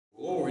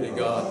to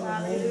God.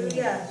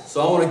 Hallelujah.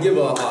 So I want to give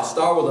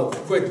start with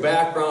a quick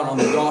background on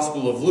the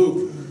Gospel of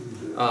Luke.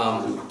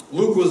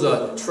 Luke was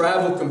a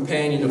travel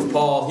companion of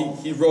Paul.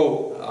 He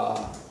wrote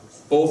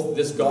both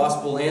this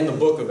Gospel and the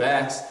book of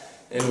Acts.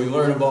 And we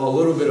learn about a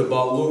little bit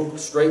about Luke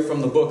straight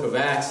from the book of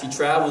Acts. He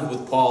traveled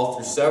with Paul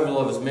through several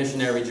of his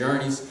missionary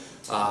journeys.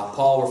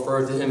 Paul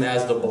referred to him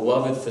as the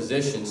beloved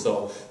physician.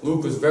 So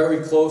Luke was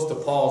very close to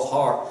Paul's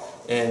heart.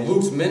 And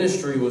Luke's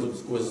ministry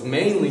was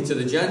mainly to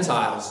the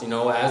Gentiles,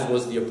 as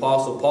was the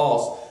Apostle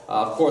Paul's.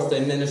 Of course,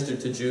 they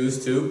ministered to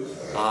Jews too,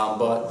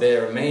 but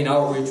their main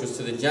outreach was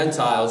to the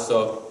Gentiles.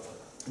 So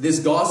this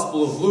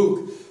Gospel of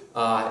Luke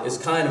is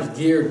kind of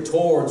geared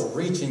towards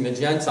reaching the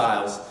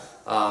Gentiles.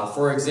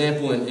 For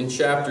example, in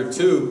chapter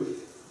 2,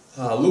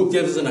 Luke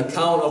gives an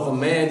account of a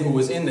man who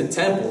was in the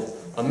temple,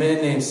 a man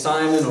named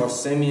Simon or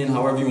Simeon,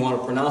 however you want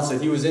to pronounce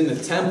it. He was in the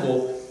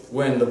temple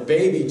when the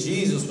baby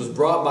Jesus was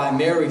brought by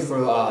Mary for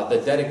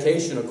the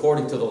dedication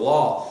according to the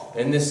law.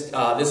 And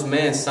this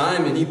man,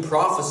 Simon, he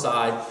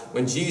prophesied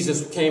when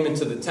Jesus came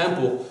into the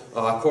temple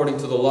according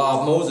to the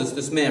law of Moses.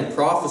 This man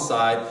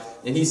prophesied,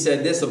 and he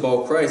said this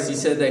about Christ. He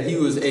said that he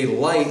was a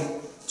light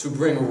to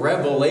bring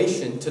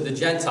revelation to the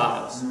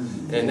Gentiles.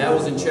 And that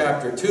was in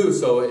chapter 2.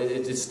 So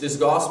this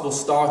gospel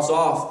starts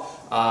off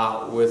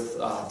with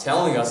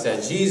telling us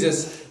that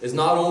Jesus is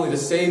not only the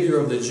Savior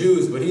of the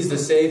Jews, but He's the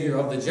Savior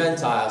of the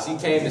Gentiles. He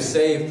came to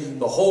save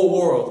the whole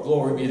world.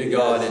 Glory be to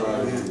God.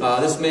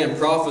 And this man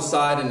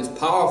prophesied, and it's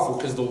powerful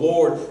because the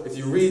Lord, if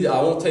you read,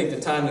 I won't take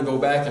the time to go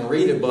back and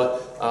read it,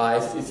 but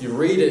if you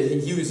read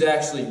it, he was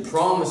actually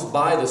promised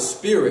by the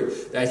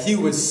Spirit that he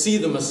would see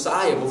the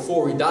Messiah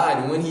before he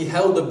died. And when he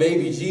held the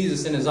baby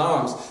Jesus in his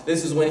arms,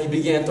 this is when he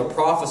began to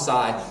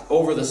prophesy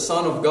over the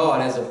Son of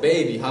God as a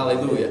baby.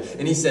 Hallelujah.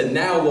 And he said,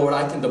 "Now, Lord,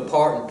 I can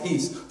depart in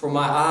peace, for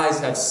my eyes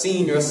have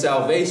seen your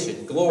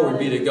salvation." Glory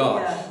be to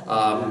God.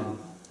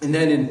 And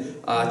then in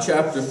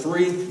chapter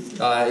 3,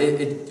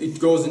 it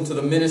goes into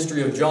the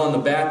ministry of John the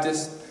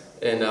Baptist.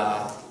 And,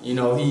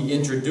 he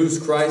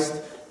introduced Christ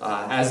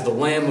as the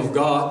Lamb of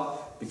God,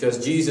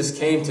 because Jesus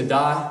came to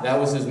die. That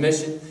was His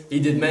mission. He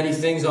did many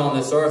things on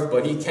this earth,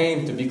 but He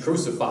came to be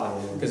crucified,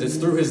 because it's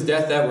through His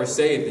death that we're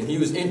saved. And He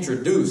was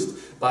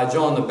introduced by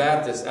John the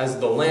Baptist as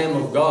the Lamb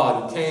of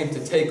God who came to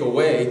take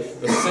away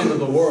the sin of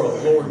the world.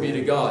 Glory be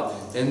to God.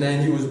 And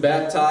then He was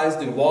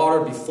baptized in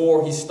water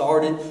before He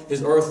started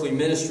His earthly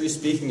ministry,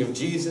 speaking of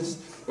Jesus,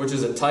 which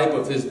is a type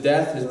of His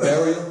death, His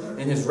burial,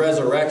 and His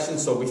resurrection.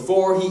 So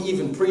before He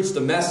even preached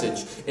the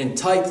message in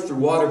type through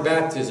water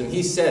baptism,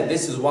 He said,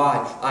 "This is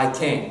why I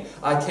came.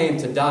 I came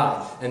to die."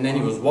 And then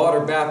He was water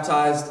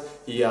baptized.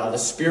 The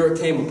Spirit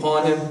came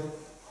upon Him,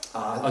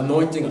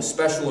 anointing, a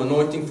special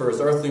anointing for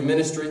His earthly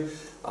ministry.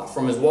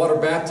 From His water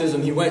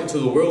baptism, He went to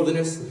the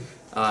wilderness.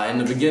 In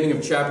the beginning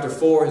of chapter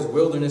 4, His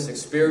wilderness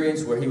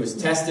experience, where He was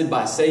tested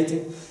by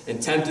Satan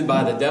and tempted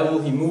by the devil.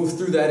 He moved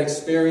through that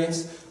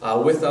experience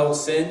without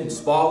sin and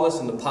spotless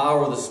in the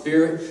power of the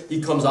Spirit.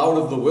 He comes out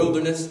of the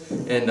wilderness,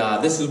 and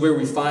this is where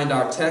we find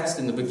our text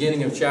in the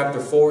beginning of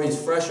chapter 4. He's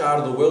fresh out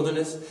of the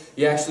wilderness.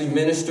 He actually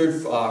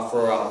ministered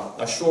for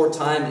a short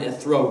time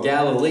throughout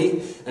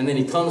Galilee, and then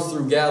He comes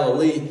through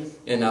Galilee,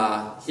 and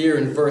here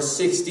in verse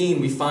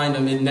 16 we find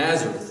Him in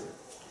Nazareth.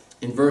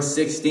 In verse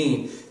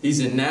 16, He's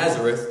in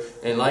Nazareth.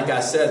 And like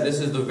I said, this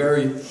is the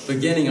very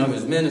beginning of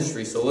His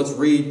ministry. So let's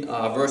read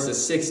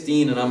verses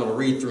 16, and I'm going to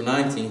read through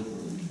 19.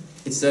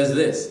 It says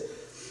this: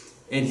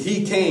 "And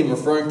He came,"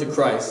 referring to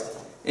Christ,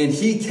 "and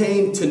He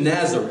came to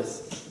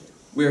Nazareth,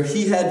 where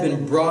He had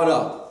been brought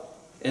up.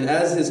 And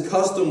as His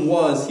custom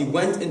was, He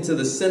went into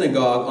the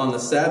synagogue on the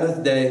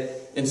Sabbath day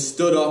and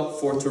stood up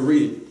to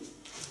read.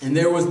 And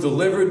there was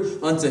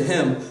delivered unto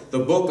Him the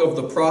book of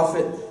the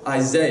prophet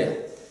Isaiah.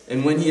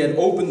 And when He had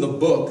opened the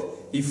book,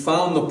 He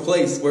found the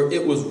place where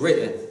it was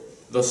written,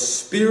 'The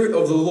Spirit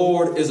of the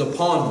Lord is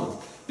upon me,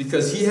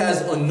 because He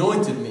has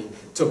anointed me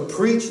to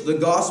preach the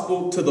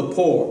gospel to the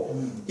poor.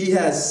 He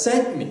has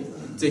sent me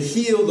to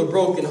heal the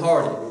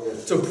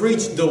brokenhearted, to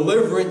preach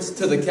deliverance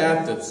to the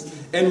captives,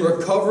 and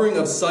recovering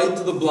of sight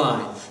to the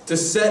blind, to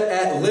set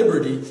at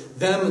liberty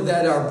them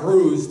that are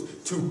bruised,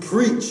 to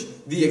preach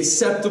the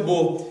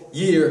acceptable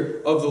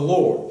year of the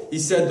Lord.'" He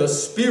said, "The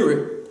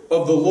Spirit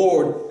of the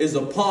Lord is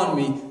upon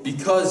me,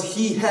 because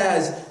He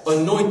has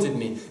anointed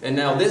me." And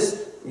now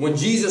when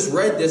Jesus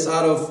read this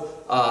out of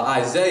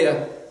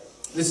Isaiah,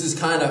 this is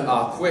kind of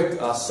a quick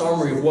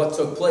summary of what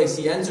took place.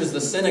 He enters the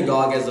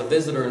synagogue as a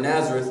visitor in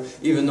Nazareth,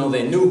 even though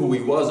they knew who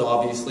He was,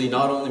 obviously,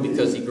 not only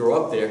because He grew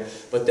up there,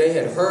 but they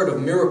had heard of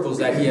miracles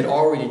that He had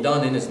already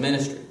done in His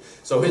ministry.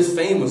 So His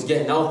fame was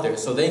getting out there.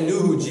 So they knew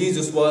who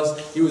Jesus was.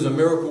 He was a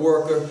miracle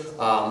worker.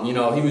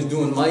 He was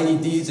doing mighty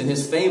deeds, and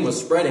His fame was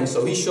spreading.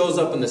 So He shows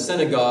up in the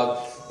synagogue,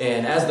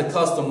 and as the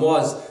custom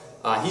was,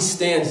 He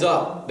stands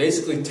up,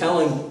 basically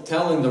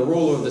telling the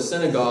ruler of the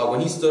synagogue.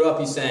 When He stood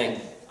up, He's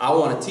saying, "I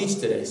want to teach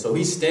today." So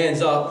He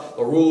stands up.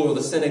 The ruler of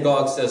the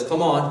synagogue says,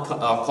 "Come on,"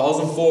 calls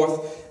him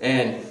forth,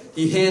 and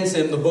He hands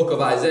him the book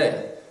of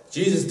Isaiah.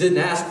 Jesus didn't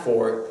ask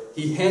for it.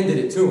 He handed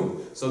it to him.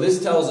 So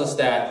this tells us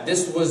that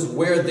this was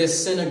where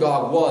this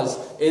synagogue was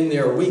in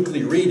their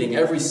weekly reading.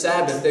 Every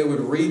Sabbath they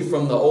would read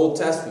from the Old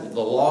Testament,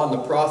 the law and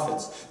the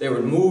prophets. They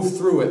would move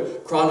through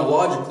it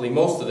chronologically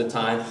most of the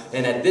time.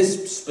 And at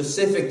this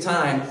specific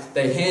time,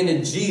 they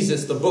handed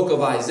Jesus the book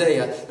of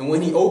Isaiah. And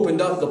when he opened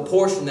up the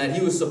portion that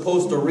he was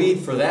supposed to read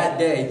for that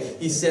day,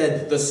 he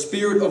said, "The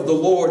Spirit of the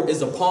Lord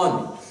is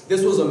upon me."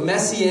 This was a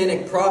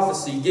messianic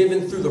prophecy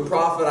given through the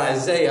prophet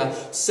Isaiah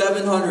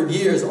 700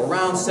 years,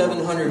 around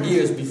 700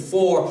 years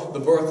before the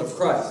birth of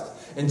Christ.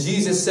 And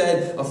Jesus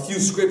said a few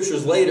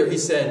scriptures later, he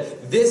said,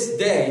 "This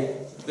day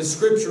the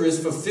scripture is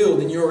fulfilled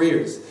in your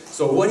ears."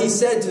 So what he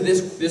said to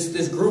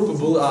this group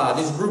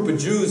of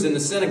Jews in the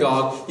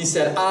synagogue, he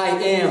said, "I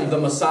am the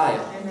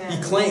Messiah." Amen.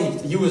 He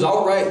claimed, he was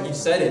outright, he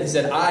said it. He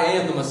said, "I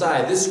am the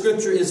Messiah." This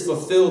scripture is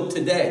fulfilled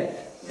today.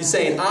 He's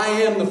saying,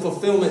 "I am the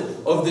fulfillment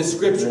of this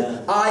scripture.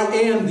 Yeah. I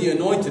am the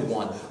anointed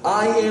one.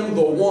 I am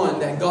the one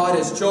that God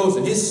has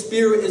chosen. His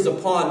Spirit is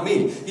upon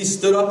me." He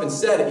stood up and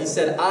said it. He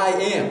said, "I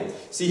am."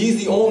 See,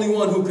 he's the only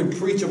one who could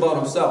preach about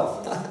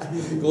himself.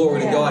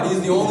 Glory to God.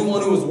 He's the only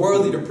one who is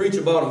worthy to preach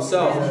about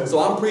himself. So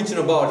I'm preaching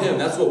about him.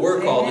 That's what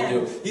we're called to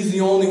do. He's the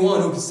only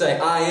one who can say,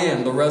 "I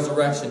am the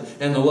resurrection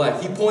and the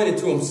life." He pointed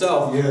to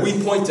himself. We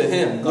point to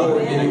him.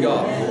 Glory be to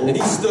God. And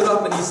he stood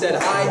up and he said,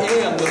 "I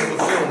am the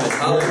fulfillment."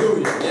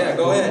 Hallelujah. Yeah,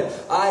 go ahead.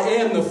 "I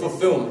am the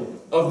fulfillment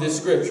of this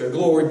scripture."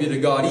 Glory be to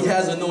God. He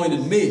has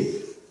anointed me.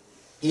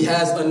 He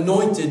has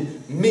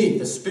anointed me.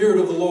 The Spirit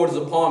of the Lord is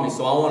upon me.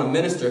 So I want to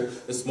minister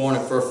this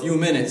morning for a few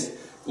minutes,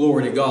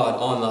 glory to God,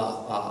 on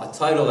a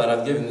title that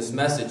I've given this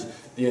message,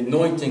 The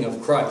Anointing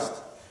of Christ.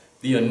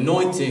 The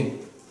Anointing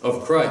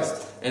of Christ.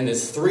 And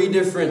there's three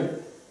different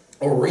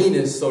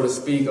arenas, so to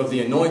speak, of the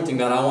anointing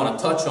that I want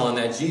to touch on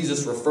that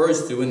Jesus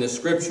refers to in the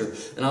scripture.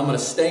 And I'm going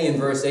to stay in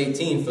verse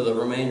 18 for the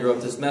remainder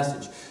of this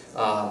message.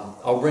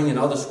 I'll bring in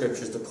other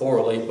scriptures to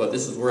correlate, but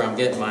this is where I'm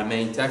getting my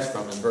main text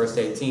from, in verse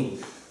 18.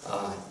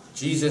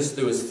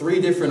 There was three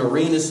different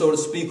arenas, so to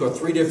speak, or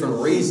three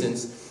different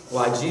reasons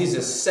why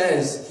Jesus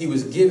says he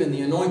was given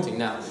the anointing.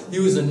 Now, he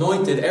was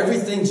anointed.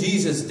 Everything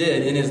Jesus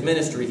did in his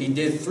ministry, he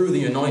did through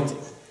the anointing,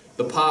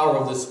 the power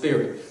of the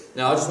Spirit.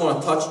 Now, I just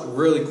want to touch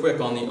really quick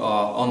on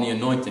the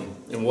anointing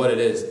and what it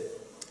is.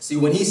 See,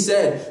 when he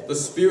said, "The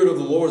Spirit of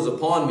the Lord is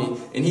upon me,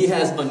 and he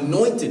has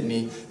anointed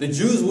me," the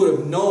Jews would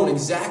have known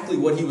exactly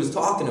what he was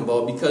talking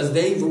about because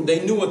they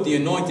knew what the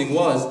anointing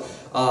was.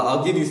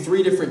 I'll give you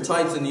three different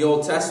types in the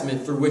Old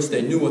Testament through which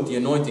they knew what the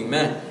anointing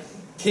meant.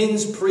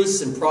 Kings,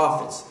 priests, and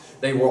prophets.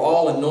 They were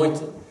all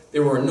anointed.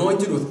 They were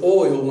anointed with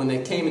oil when they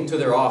came into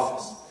their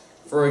office.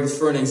 For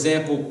an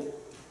example,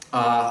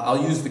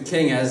 I'll use the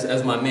king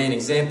as my main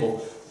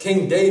example.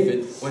 King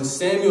David, when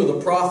Samuel the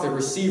prophet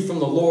received from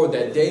the Lord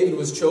that David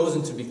was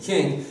chosen to be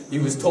king, he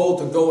was told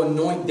to go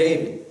anoint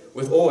David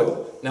with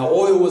oil. Now,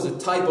 oil was a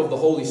type of the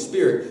Holy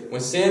Spirit.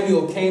 When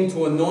Samuel came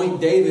to anoint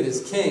David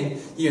as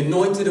king, he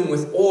anointed him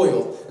with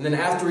oil. And then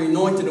after he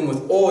anointed him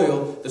with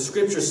oil, the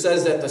scripture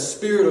says that the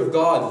Spirit of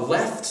God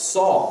left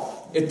Saul.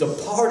 It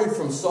departed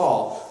from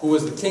Saul, who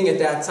was the king at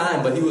that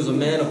time, but he was a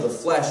man of the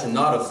flesh and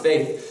not of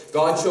faith.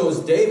 God chose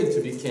David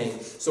to be king.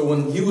 So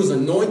when he was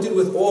anointed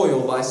with oil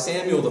by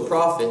Samuel the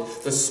prophet,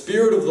 the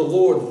Spirit of the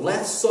Lord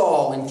left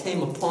Saul and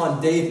came upon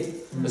David.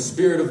 The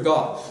Spirit of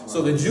God.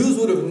 So the Jews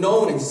would have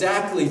known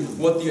exactly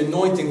what the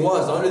anointing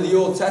was. Under the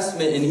Old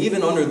Testament and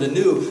even under the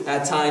New,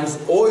 at times,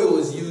 oil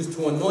is used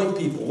to anoint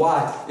people.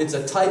 Why? It's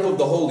a type of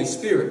the Holy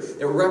Spirit.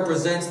 It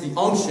represents the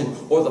unction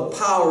or the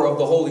power of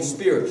the Holy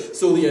Spirit.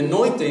 So the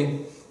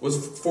anointing was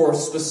for a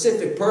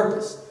specific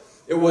purpose.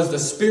 It was the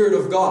Spirit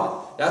of God.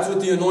 That's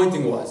what the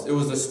anointing was. It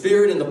was the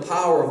Spirit and the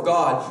power of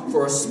God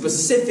for a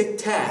specific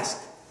task,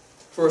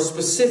 for a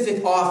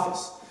specific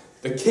office.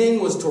 The king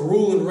was to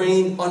rule and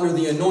reign under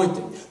the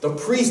anointing. The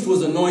priest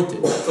was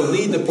anointed to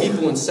lead the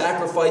people in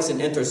sacrifice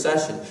and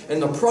intercession.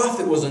 And the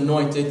prophet was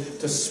anointed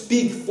to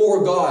speak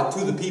for God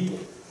to the people.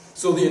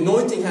 So the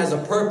anointing has a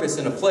purpose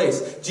and a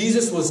place.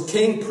 Jesus was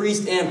king,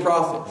 priest, and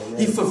prophet. Amen.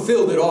 He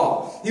fulfilled it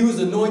all. He was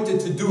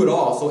anointed to do it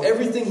all. So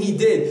everything he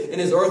did in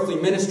his earthly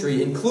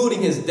ministry,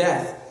 including his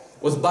death,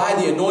 was by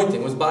the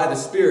anointing, was by the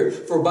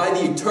Spirit. For by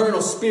the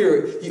eternal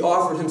Spirit, he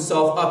offered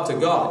himself up to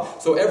God.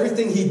 So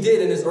everything he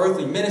did in his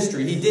earthly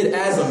ministry, he did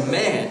as a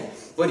man,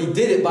 but he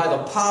did it by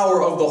the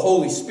power of the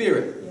Holy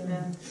Spirit.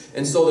 Amen.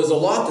 And so there's a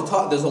lot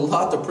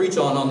to preach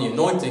on the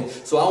anointing.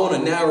 So I want to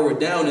narrow it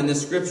down in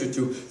this scripture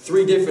to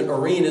three different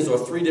arenas or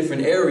three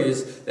different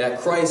areas that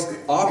Christ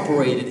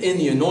operated in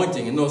the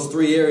anointing. And those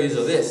three areas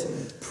are this: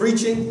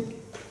 preaching,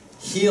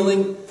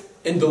 healing,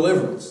 and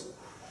deliverance.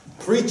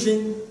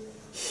 Preaching,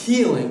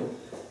 healing,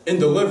 and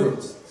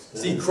deliverance.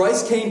 See,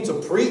 Christ came to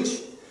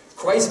preach,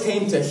 Christ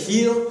came to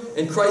heal,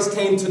 and Christ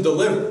came to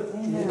deliver.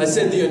 I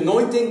said the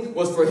anointing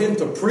was for him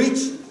to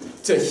preach,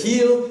 to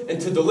heal, and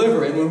to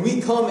deliver. And when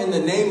we come in the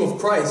name of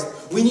Christ,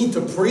 we need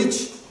to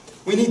preach,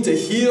 we need to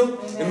heal,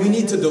 and we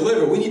need to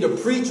deliver. We need to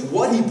preach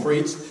what he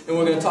preached, and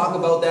we're going to talk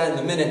about that in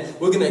a minute.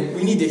 We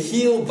need to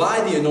heal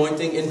by the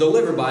anointing and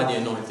deliver by the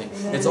anointing.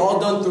 It's all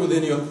done through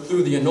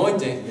the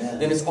anointing,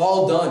 and it's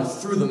all done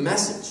through the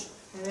message.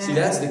 See,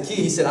 that's the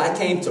key. He said, I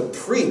came to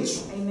preach.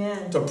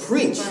 Amen. To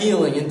preach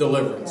healing and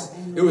deliverance.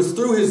 It was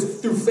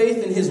through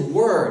faith in His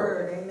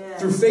Word. Amen.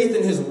 Through faith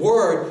in His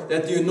Word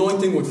that the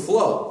anointing would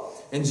flow.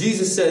 And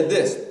Jesus said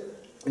this.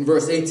 In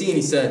verse 18,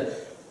 He said,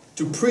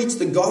 to preach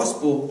the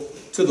gospel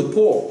to the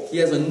poor. He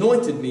has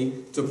anointed me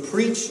to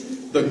preach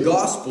the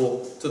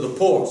gospel to the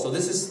poor. So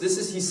this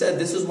is, He said,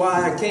 this is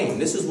why I came.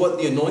 This is what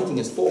the anointing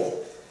is for.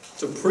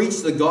 To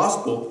preach the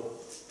gospel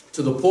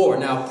to the poor.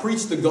 Now,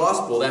 preach the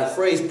gospel, that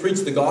phrase,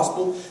 preach the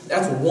gospel,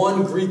 that's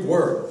one Greek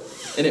word.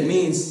 And it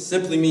means to,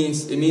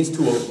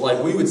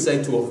 like we would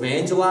say, to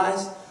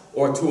evangelize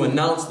or to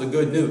announce the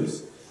good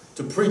news.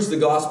 To preach the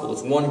gospel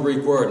is one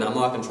Greek word. And I'm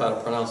not going to try to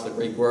pronounce the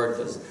Greek word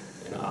because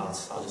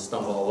I'll just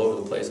stumble all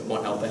over the place. It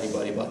won't help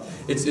anybody. But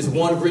it's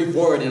one Greek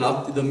word, and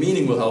the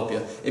meaning will help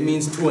you. It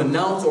means to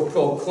announce or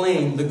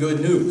proclaim the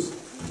good news.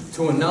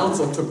 To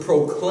announce or to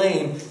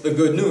proclaim the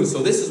good news.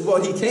 So this is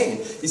what He came.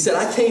 He said,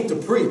 I came to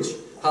preach.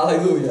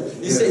 Hallelujah.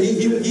 He said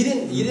he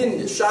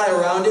didn't shy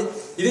around it.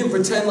 He didn't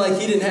pretend like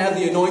He didn't have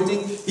the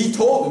anointing. He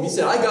told them. He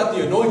said, I got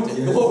the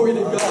anointing. Glory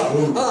to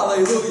God.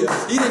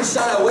 Hallelujah. He didn't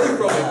shy away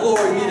from it.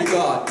 Glory be to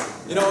God.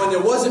 You know, and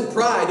it wasn't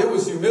pride, it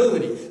was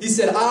humility. He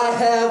said, I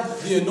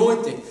have the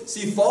anointing.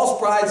 See, false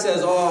pride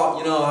says, oh,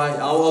 you know,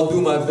 I'll do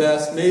my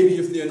best. Maybe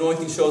if the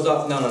anointing shows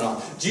up.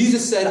 No.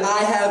 Jesus said, I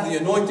have the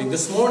anointing.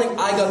 This morning,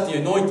 I got the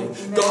anointing.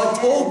 Amen. God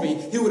told me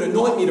He would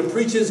anoint me to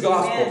preach His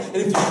gospel. Amen. And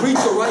if you preach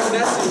the right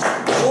message,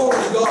 glory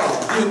to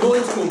God, the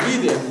anointing will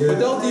be there. Yeah.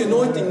 Without the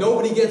anointing,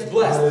 nobody gets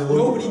blessed.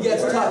 Nobody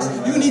gets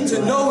touched. You need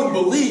to know and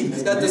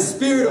believe that the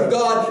Spirit of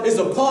God is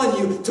upon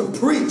you to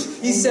preach.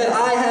 He said,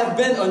 I have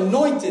been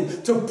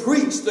anointed to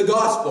preach the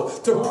gospel,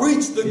 to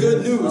preach the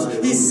good news.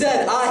 He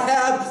said, I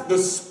have the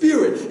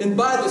Spirit, and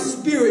by the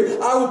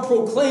Spirit I will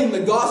proclaim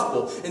the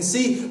gospel. And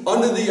see,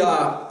 under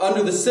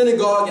the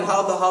synagogue and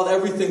how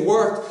everything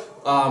worked,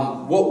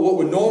 what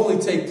would normally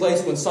take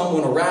place when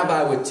a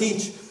rabbi would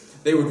teach,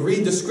 they would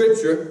read the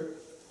scripture.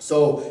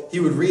 So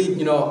he would read,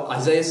 you know,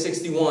 Isaiah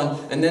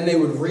 61, and then they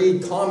would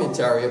read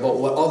commentary about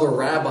what other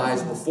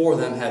rabbis before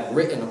them had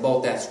written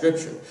about that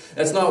scripture.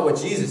 That's not what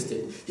Jesus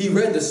did. He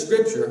read the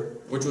scripture,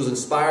 which was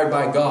inspired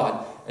by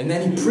God, and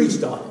then He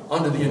preached on it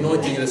under the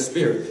anointing of the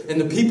Spirit.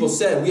 And the people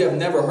said, we have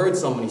never heard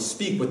somebody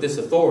speak with this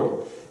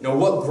authority. You know,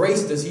 what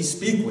grace does he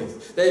speak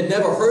with? They had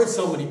never heard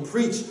somebody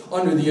preach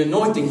under the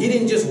anointing. He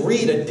didn't just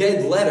read a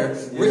dead letter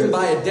written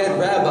by a dead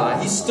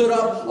rabbi. He stood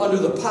up under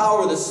the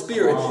power of the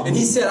Spirit, and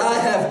he said, I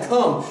have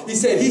come. He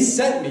said, He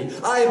sent me.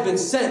 I have been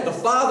sent. The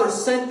Father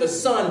sent the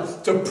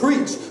Son to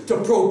preach, to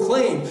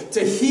proclaim,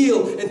 to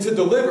heal, and to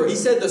deliver. He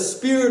said, the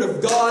Spirit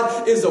of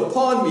God is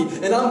upon me,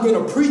 and I'm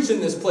going to preach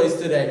in this place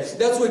today.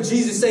 That's what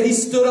Jesus said. He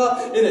stood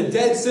up in a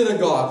dead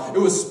synagogue. It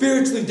was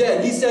spiritually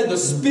dead. He said, the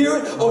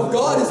Spirit of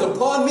God is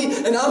upon me,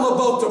 and I'm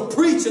about to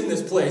preach in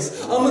this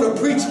place. I'm going to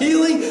preach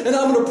healing, and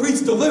I'm going to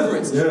preach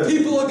deliverance. Yeah.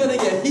 People are going to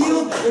get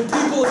healed, and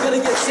people are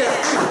going to get set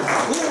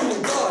free. Glory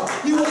to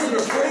God. He wasn't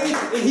afraid,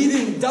 and he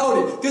didn't doubt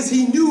it, because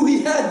he knew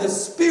he had the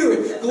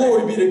Spirit.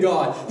 Glory be to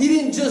God. He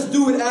didn't just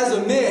do it as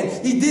a man.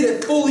 He did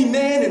it fully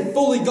man and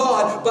fully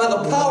God by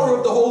the power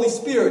of the Holy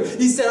Spirit.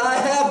 He said, I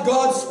have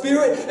God's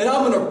Spirit, and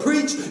I'm going to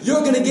preach.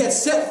 You're going to get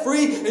set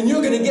free, and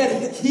you're going to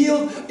get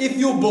healed if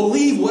you'll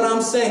believe what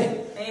I'm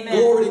saying. Amen.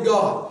 Glory to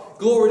God.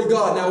 Glory to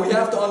God. Now we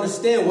have to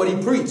understand what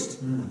He preached.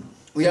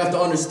 We have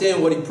to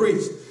understand what He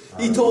preached.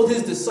 He told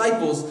His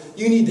disciples,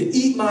 you need to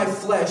eat my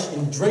flesh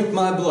and drink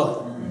my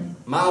blood.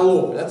 My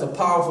Lord. That's a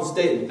powerful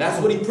statement.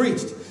 That's what He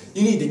preached.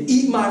 You need to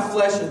eat my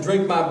flesh and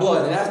drink my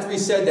blood. And after He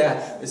said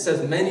that, it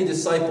says many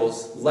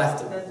disciples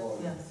left Him.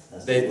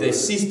 They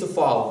ceased to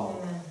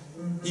follow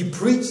Him. He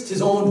preached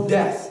His own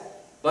death.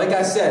 Like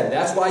I said,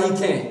 that's why He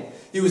came.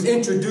 He was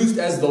introduced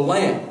as the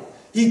Lamb.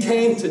 He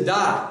came to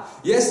die.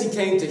 Yes, He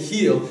came to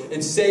heal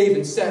and save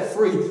and set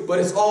free, but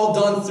it's all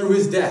done through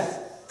His death.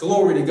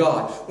 Glory to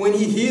God. When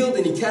He healed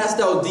and He cast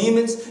out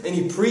demons and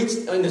He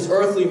preached in His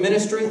earthly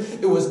ministry,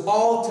 it was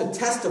all to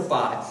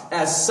testify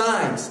as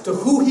signs to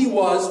who He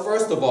was,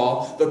 first of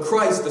all, the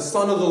Christ, the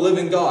Son of the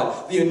living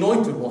God, the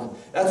Anointed One.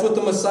 That's what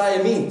the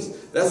Messiah means.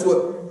 That's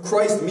what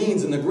Christ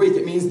means in the Greek.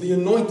 It means the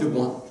Anointed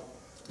One.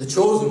 The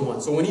chosen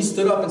one. So when He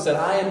stood up and said,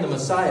 I am the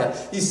Messiah,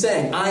 He's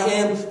saying, I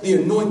am the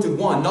Anointed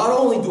One. Not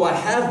only do I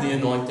have the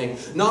anointing,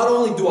 not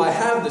only do I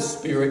have the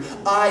Spirit,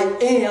 I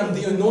am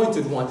the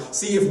Anointed One.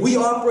 See, if we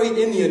operate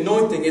in the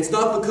anointing, it's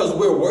not because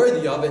we're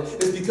worthy of it,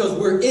 it's because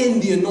we're in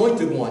the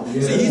Anointed One.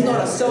 Yeah. See, He's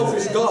not a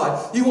selfish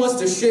God. He wants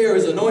to share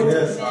His anointing.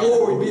 Yes.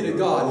 Glory be to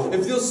God.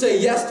 If you'll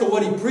say yes to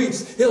what He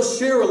preached, He'll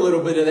share a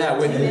little bit of that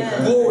with you.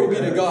 Yeah. Glory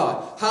be to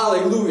God.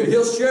 Hallelujah.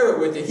 He'll share it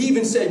with you. He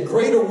even said,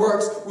 greater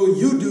works will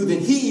you do than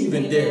He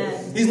even did.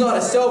 He's not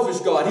a selfish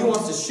God. He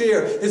wants to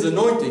share His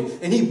anointing.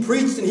 And He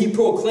preached and He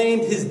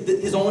proclaimed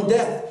His own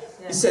death.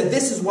 He said,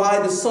 this is why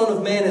the Son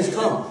of Man has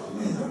come.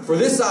 For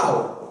this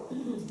hour.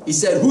 He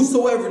said,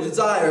 whosoever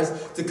desires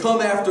to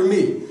come after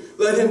me,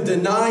 let him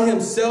deny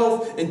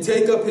himself and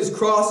take up his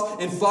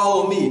cross and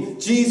follow me.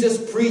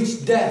 Jesus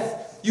preached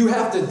death. You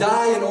have to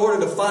die in order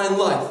to find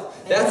life.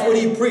 That's what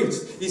he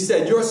preached. He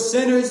said, you're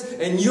sinners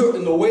and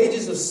the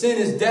wages of sin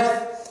is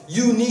death.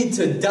 You need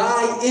to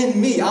die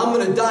in me. I'm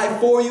going to die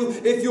for you.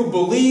 If you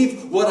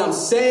believe what I'm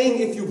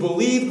saying, if you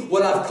believe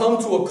what I've come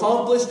to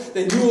accomplish,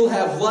 then you will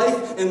have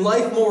life and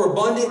life more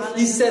abundant.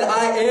 He said,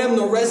 I am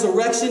the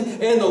resurrection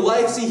and the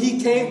life. See,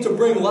 he came to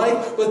bring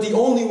life, but the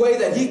only way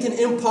that he can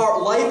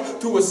impart life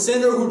to a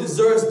sinner who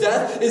deserves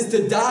death is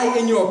to die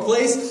in your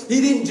place. He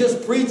didn't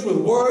just preach with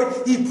word.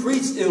 He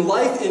preached in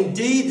life and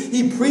deed.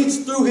 He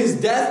preached through his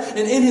death,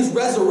 and in his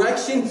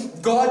resurrection,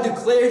 God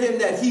declared him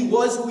that he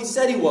was who he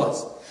said he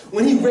was.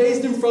 When he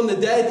raised him from the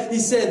dead, he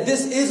said,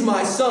 this is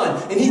my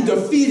son. And he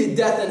defeated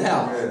death and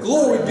hell.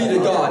 Glory be to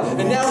God.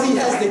 And now he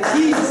has the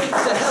keys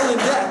to hell and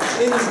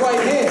death in his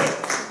right hand.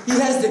 He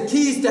has the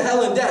keys to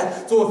hell and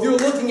death. So if you're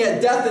looking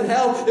at death and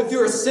hell, if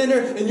you're a sinner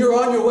and you're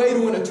on your way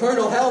to an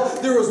eternal hell,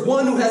 there is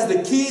one who has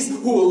the keys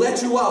who will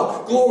let you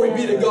out. Glory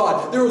be to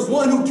God. There is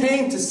one who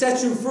came to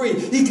set you free.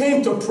 He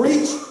came to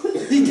preach.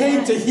 He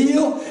came to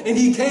heal. And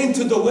he came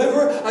to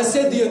deliver. I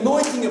said the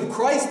anointing of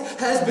Christ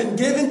has been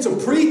given to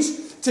preach,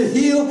 to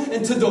heal,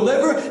 and to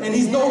deliver, and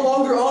he's no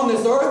longer on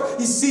this earth.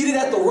 He's seated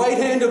at the right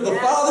hand of the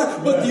Father,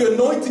 but the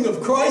anointing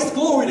of Christ,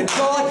 glory to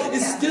God,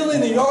 is still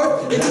in the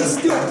earth, and he's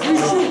still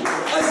preaching.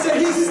 I said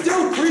he's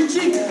still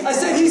preaching. I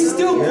said he's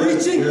still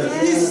preaching.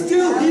 He's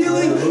still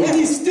healing, and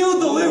he's still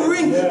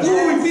delivering.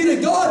 Glory be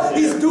to God.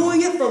 He's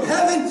doing it from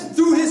heaven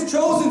through his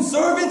chosen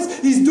servants.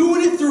 He's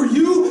doing it through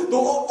you,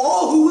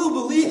 all who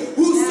will believe,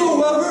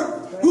 whosoever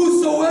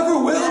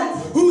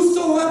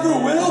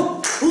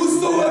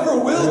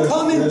will,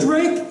 come and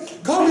drink.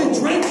 Come and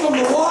drink from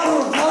the water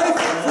of life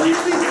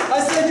freely. I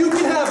said you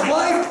can have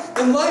life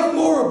and life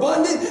more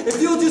abundant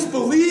if you'll just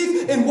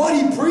believe in what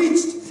he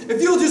preached.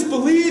 If you'll just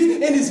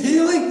believe in his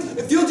healing.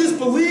 If you'll just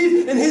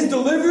believe in his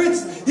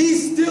deliverance.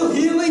 He's still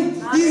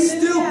healing. He's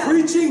still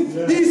preaching.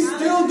 He's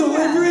still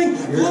delivering.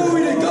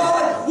 Glory to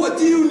God. What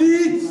do you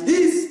need?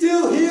 He's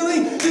still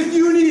healing. If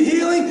you need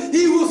healing,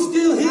 he will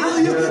still heal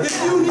you.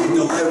 If you need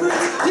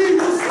deliverance, he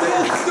will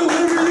still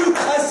deliver you.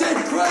 I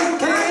said Christ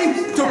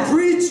came to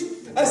preach.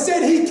 I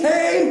said he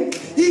came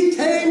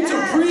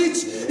to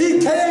preach, he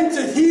came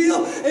to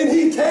heal, and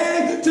he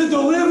came to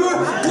deliver.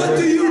 What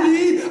do you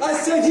need? I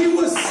said he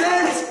was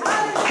sent.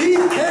 He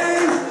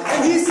came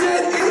and he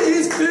said it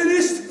is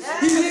finished.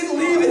 He didn't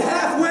leave it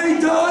halfway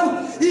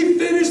done. He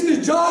finished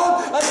the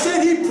job. I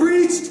said he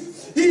preached,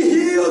 he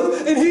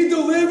healed, and he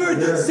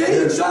delivered.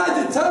 Satan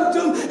tried to tempt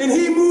him, and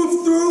he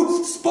moved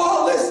through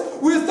spotless,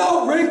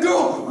 without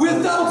wrinkle,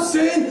 without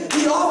sin.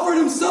 He offered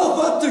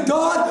himself up to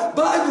God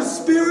by the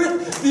Spirit.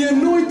 The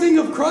anointing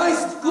of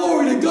Christ,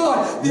 glory to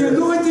God. The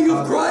anointing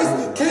of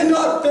Christ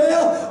cannot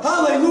fail.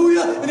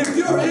 Hallelujah. And if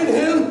you're in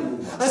him,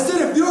 I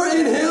said if you're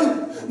in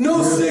him,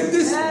 no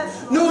sickness,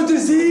 no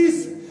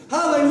disease,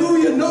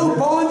 hallelujah, no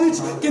bondage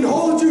can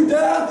hold you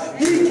down.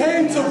 He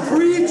came to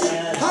preach.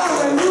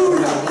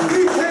 Hallelujah.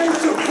 He came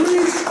to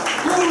preach.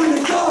 Glory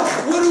to God.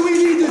 What do we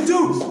need to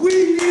do?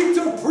 We need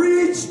to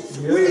preach.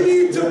 We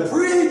need to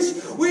preach.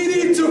 We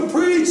need to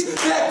preach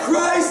that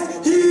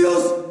Christ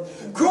heals.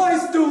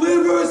 Christ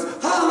delivers.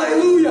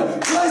 Hallelujah.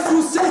 Christ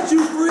will set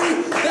you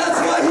free. That's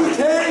why he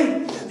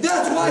came.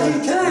 That's why he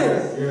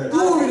came.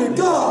 Glory to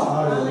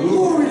God.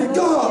 Glory to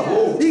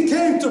God. He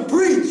came to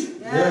preach.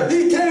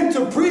 He came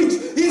to preach.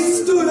 He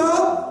stood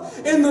up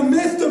in the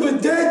midst of a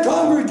dead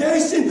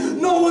congregation.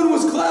 No one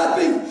was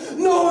clapping.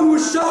 No one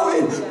was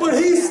shouting. But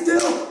he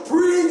still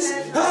preached.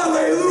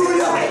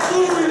 Hallelujah.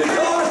 Glory to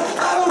God.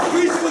 I don't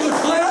preach for the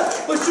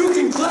clap, but you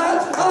can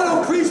clap. I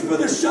don't preach for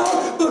the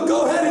shout, but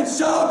go ahead and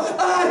shout.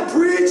 I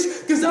preach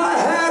because I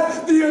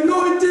have the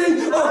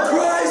anointing of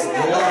Christ.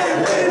 I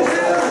am in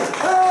him.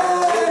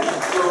 Hey,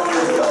 glory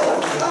to God.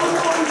 I'm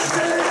not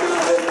ashamed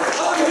of it.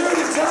 I'm here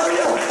to tell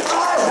you,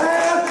 I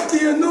have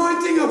the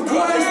anointing of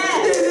Christ.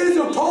 It is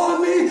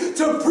upon me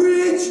to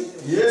preach,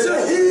 to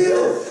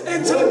heal,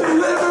 and to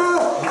deliver.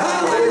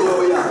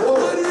 Hallelujah.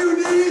 What do you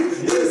need?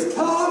 He's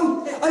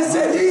come. I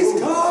said he's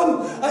come.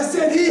 I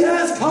said he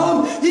has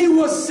come. He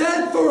was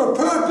sent for a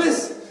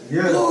purpose.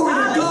 Glory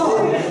to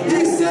God.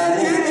 He said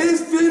it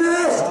is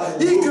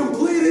finished. He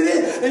completed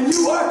it, and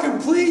you are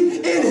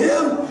complete in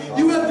him.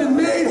 You have been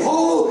made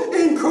whole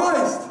in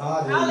Christ.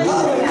 Hallelujah.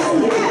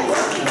 Hallelujah.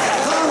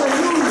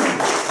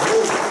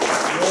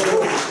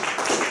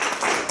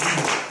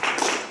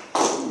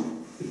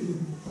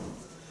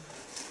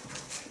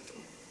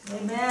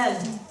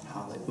 Amen.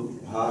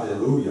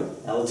 Hallelujah.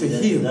 To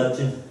heal.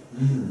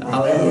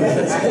 Hallelujah.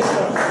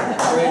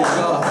 Praise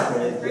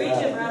God. Preach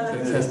it, brother.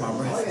 Gonna catch my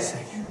breath for a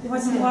second. You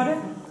want some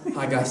water?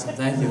 I got some.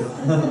 Thank you.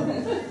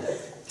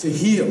 To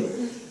heal.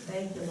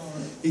 Thank you,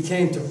 Lord. He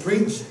came to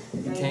preach.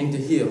 He came to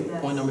heal.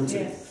 Point number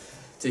 2.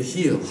 To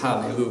heal.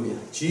 Hallelujah.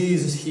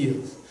 Jesus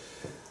heals.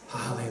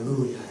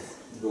 Hallelujah.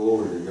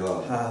 Glory to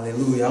God.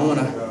 Hallelujah. I want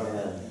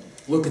to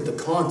look at the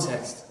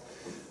context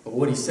of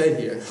what he said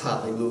here.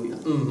 Hallelujah.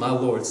 My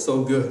Lord, it's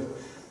so good.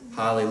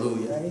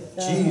 Hallelujah.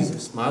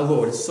 Jesus, my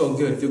Lord, it's so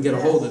good. If you'll get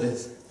a hold of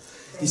this.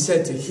 He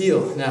said to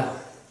heal. Now,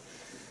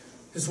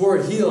 this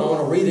word heal, I want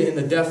to read it in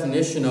the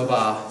definition of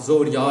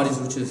Zodiades,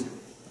 which is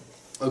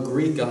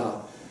Greek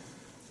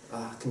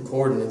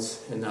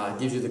concordance and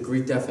gives you the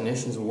Greek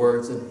definitions of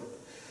words. And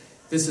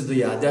this is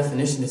the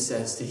definition it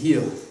says, to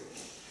heal.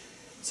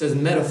 It says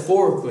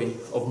metaphorically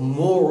of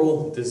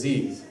moral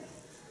disease.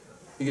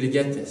 You got to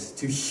get this.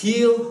 To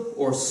heal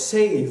or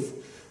save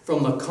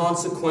from the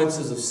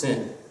consequences of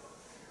sin.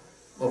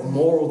 Of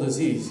moral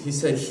disease. He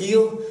said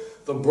heal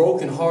the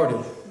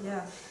brokenhearted.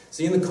 Yeah.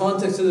 See, in the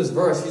context of this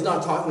verse, he's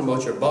not talking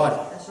about your body.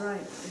 That's right.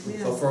 Amen.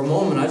 So for a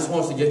moment, I just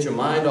want you to get your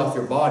mind off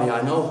your body.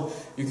 I know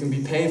you can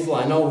be painful.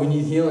 I know we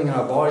need healing in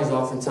our bodies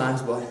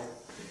oftentimes, but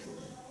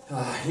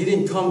he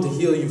didn't come to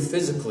heal you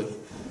physically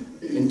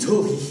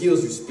until he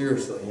heals you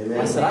spiritually. Amen.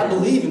 I said, I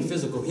believe in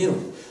physical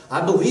healing.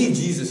 I believe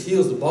Jesus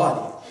heals the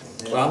body.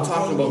 But I'm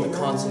talking about the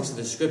context of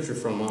the scripture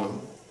for a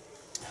moment.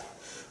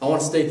 I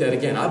want to state that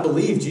again. I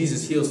believe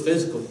Jesus heals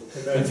physically.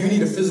 If you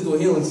need a physical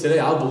healing today,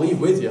 I'll believe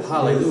with you.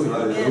 Hallelujah.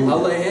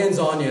 I'll lay hands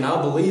on you and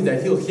I'll believe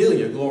that he'll heal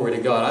you. Glory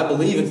to God. I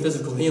believe in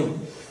physical healing.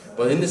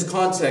 But in this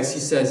context, he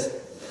says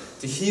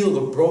to heal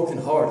the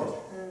brokenhearted.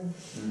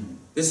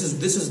 This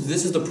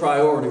is the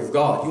priority of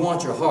God. You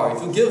want your heart.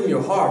 If you give him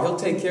your heart, he'll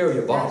take care of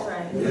your body.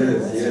 That's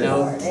right. Yes.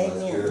 Now,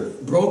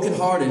 Amen.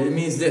 brokenhearted, it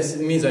means this.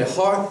 It means a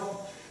heart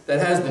that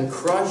has been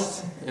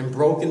crushed and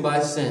broken by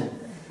sin.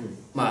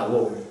 My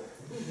Lord.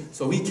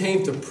 So he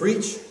came to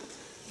preach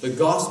the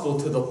gospel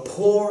to the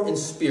poor in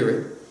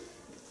spirit,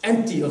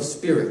 empty of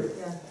spirit,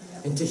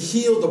 and to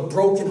heal the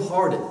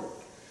brokenhearted,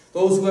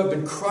 those who have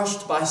been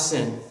crushed by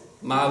sin,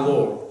 my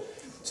Lord.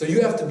 So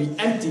you have to be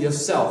empty of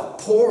self,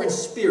 poor in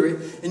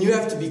spirit, and you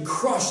have to be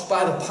crushed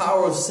by the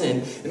power of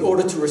sin in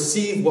order to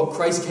receive what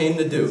Christ came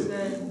to do.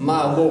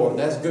 My Lord,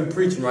 that's good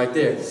preaching right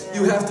there.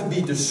 You have to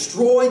be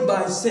destroyed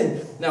by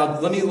sin. Now,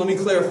 let me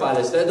clarify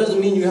this. That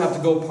doesn't mean you have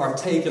to go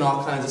partake in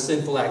all kinds of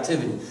sinful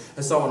activity.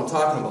 That's not what I'm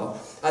talking about.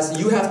 I said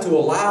you have to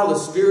allow the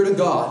Spirit of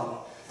God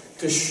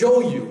to show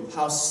you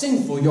how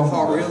sinful your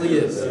heart really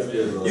is.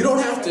 You don't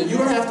have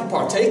to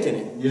partake in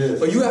it.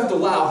 But you have to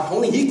allow,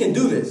 only he can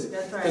do this.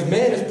 Because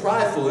man is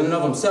prideful in and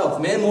of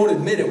himself. Man won't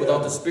admit it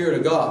without the Spirit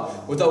of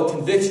God, without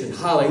conviction.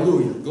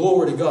 Hallelujah.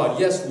 Glory to God.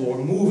 Yes, Lord.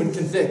 Move and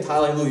convict.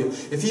 Hallelujah.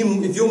 If you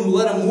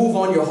let him move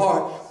on your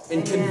heart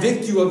and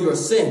convict you of your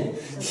sin,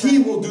 he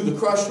will do the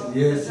crushing.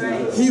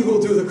 He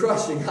will do the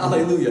crushing.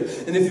 Hallelujah.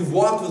 And if you've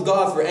walked with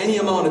God for any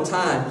amount of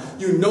time,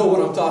 you know what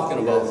I'm talking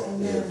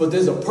about. But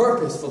there's a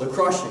purpose for the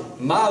crushing.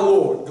 My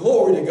Lord.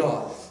 Glory to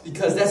God.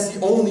 Because that's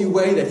the only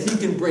way that he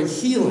can bring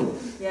healing.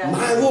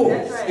 My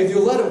Lord. If you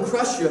let him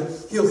crush you,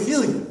 he'll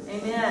heal you.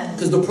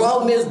 Because the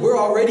problem is we're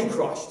already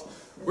crushed.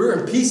 We're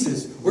in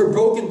pieces. We're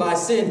broken by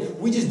sin.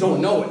 We just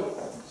don't know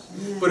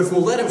it. But if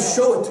we'll let him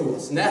show it to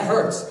us, and that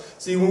hurts.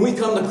 See, when we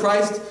come to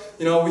Christ,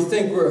 we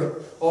think we're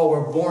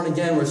born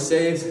again, we're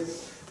saved.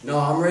 No,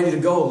 I'm ready to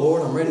go,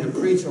 Lord. I'm ready to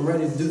preach. I'm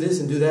ready to do this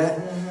and do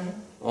that.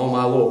 Oh,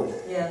 my Lord.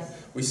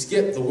 We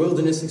skip the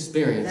wilderness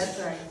experience. That's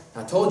right.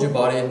 I told you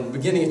about it in the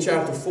beginning of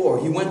chapter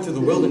 4. He went through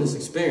the wilderness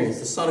experience.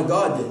 The Son of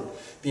God did.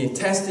 Being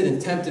tested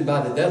and tempted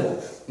by the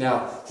devil.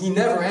 Now, he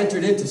never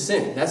entered into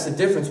sin. That's the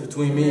difference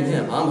between me and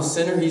him. I'm a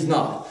sinner. He's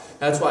not.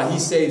 That's why he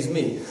saves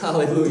me.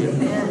 Hallelujah.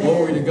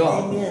 Glory to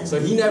God.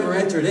 So he never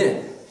entered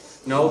in.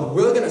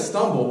 We're going to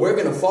stumble. We're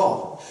going to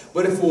fall.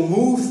 But if we'll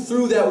move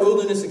through that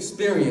wilderness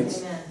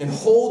experience and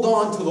hold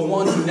on to the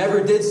one who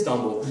never did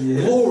stumble,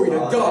 glory to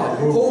God,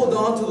 hold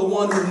on to the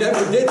one who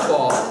never did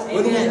fall,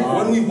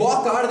 when we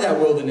walk out of that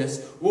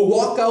wilderness, we'll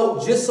walk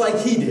out just like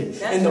he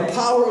did, in the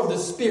power of the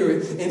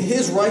Spirit, in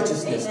his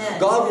righteousness.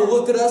 God will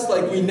look at us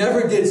like we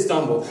never did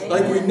stumble,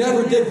 like we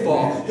never did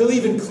fall. He'll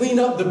even clean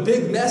up the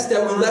big mess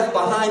that we left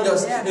behind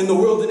us in the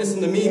wilderness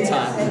in the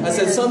meantime. I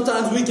said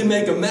sometimes we can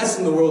make a mess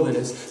in the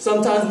wilderness.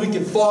 Sometimes we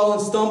can fall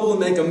and stumble and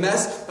make a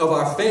mess of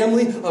our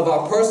family, of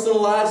our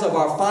personal lives, of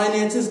our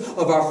finances,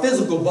 of our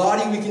physical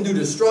body. We can do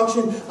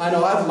destruction. I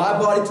know my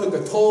body took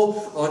a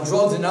toll on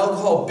drugs and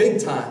alcohol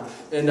big time.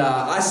 And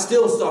I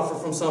still suffer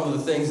from some of the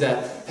things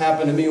that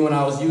happened to me when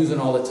I was using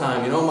all the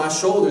time. My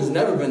shoulder's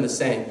never been the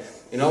same.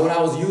 When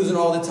I was using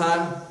all the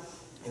time,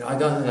 I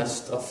got in a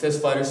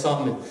fist fight or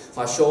something, and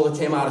my shoulder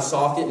came out of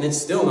socket, and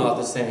it's still not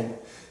the same.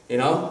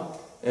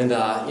 And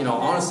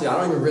honestly, I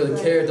don't even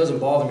really care. It doesn't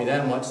bother me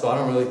that much, so I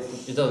don't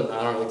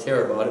really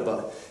care about it.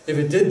 But if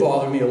it did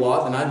bother me a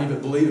lot, then I'd be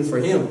believing for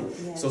healing.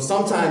 So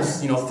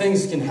sometimes,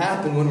 things can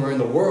happen when we're in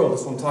the world.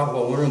 That's what I'm talking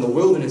about. When we're in the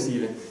wilderness,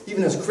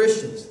 even as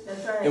Christians,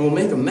 and we'll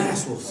make a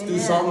mess. We'll do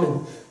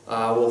something.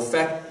 Will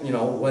affect,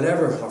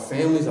 whatever, our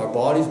families, our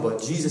bodies,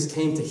 but Jesus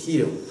came to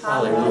heal.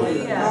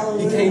 Hallelujah.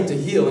 He came to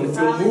heal, and if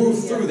you'll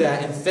move through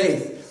that in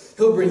faith,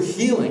 he'll bring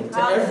healing to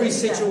every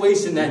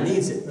situation that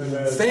needs it.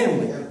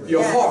 Family,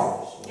 your heart.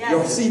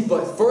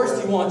 But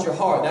first you want your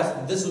heart.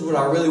 This is what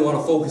I really want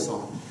to focus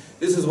on.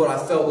 This is what I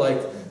felt like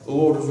the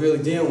Lord was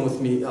really dealing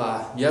with me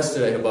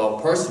yesterday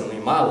about personally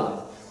in my life.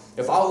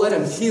 If I'll let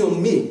him heal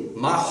me,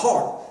 my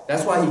heart,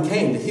 that's why he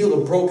came, to heal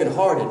the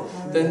brokenhearted,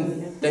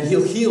 then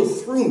he'll heal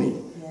through me.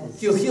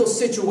 He'll heal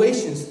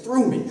situations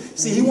through me.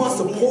 See, he wants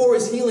to pour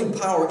his healing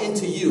power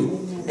into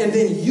you and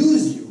then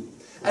use you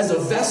as a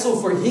vessel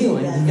for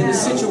healing in the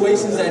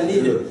situations that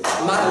need it.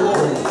 My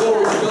Lord,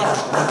 glory to God.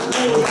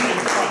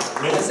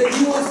 I said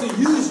He wants to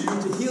use you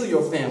to heal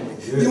your family.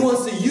 He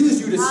wants to use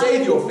you to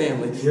save your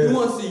family. He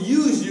wants to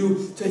use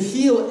you to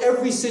heal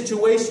every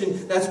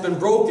situation that's been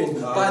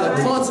broken by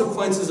the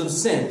consequences of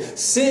sin.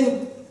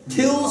 Sin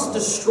kills,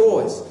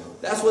 destroys.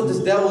 That's what this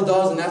devil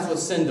does, and that's what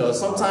sin does.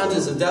 Sometimes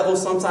it's the devil,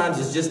 sometimes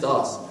it's just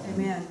us.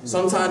 Amen.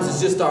 Sometimes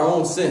it's just our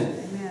own sin.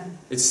 Amen.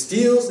 It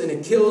steals and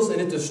it kills and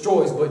it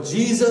destroys. But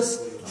Jesus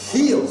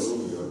heals.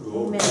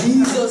 Amen.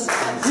 Jesus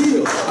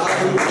heals.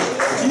 Hallelujah.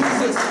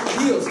 Jesus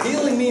heals.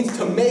 Healing means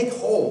to make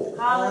whole.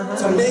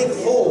 To make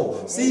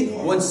whole. See,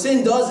 when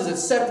sin does is it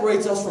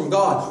separates us from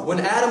God.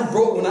 When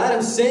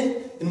Adam sinned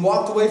and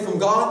walked away from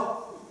God,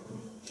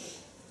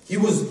 he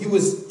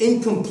was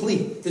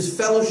incomplete. His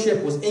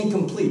fellowship was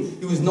incomplete.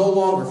 He was no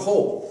longer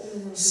whole.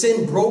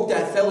 Sin broke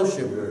that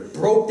fellowship,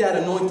 broke that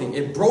anointing.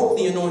 It broke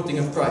the anointing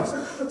of Christ.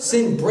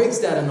 Sin breaks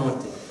that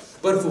anointing.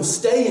 But if we'll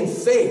stay in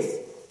faith,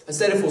 I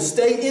said if we'll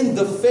stay in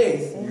the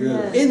faith,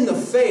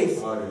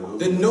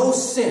 then no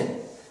sin,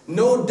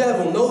 no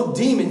devil, no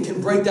demon can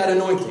break that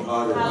anointing.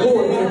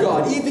 Glory be to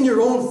God. Even your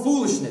own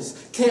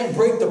foolishness can't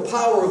break the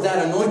power of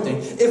that anointing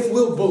if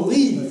we'll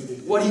believe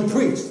what He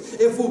preached.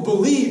 If we'll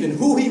believe in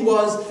who He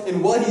was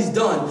and what He's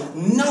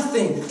done,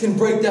 nothing can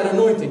break that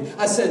anointing.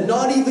 I said,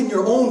 not even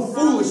your own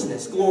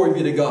foolishness. Glory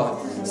be to God.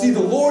 See,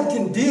 the Lord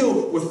can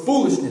deal with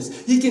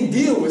foolishness. He can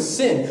deal with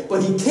sin,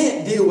 but He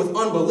can't deal with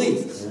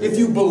unbelief. If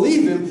you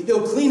believe Him,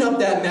 He'll clean up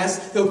that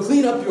mess. He'll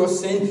clean up your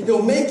sin.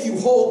 He'll make you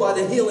whole by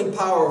the healing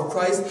power of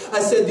Christ. I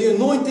said, the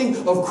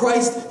anointing of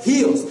Christ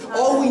heals.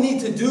 All we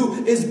need to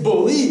do is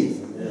believe.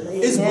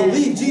 Is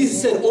believe.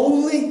 Jesus said,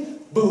 only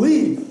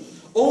believe.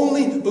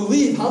 Only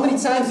believe. How many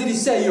times did He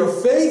say, your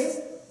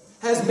faith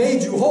has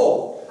made you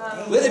whole?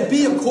 Let it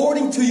be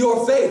according to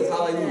your faith.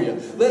 Hallelujah.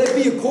 Let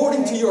it be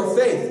according to your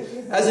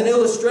faith. As an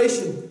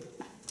illustration,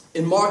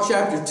 in Mark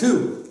chapter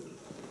 2,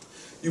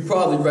 you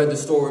probably read the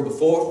story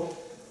before.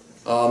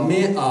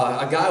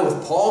 A guy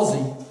with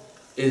palsy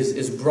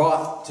is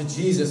brought to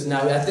Jesus.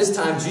 Now, at this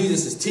time,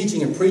 Jesus is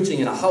teaching and preaching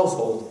in a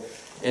household.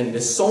 And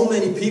there's so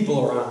many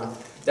people around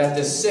that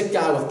this sick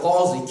guy with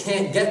palsy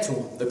can't get to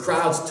him. The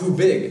crowd's too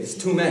big. It's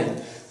too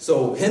many.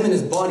 So him and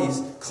his buddies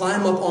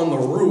climb up on the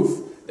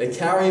roof. They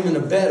carry him in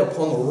a bed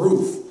upon the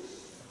roof,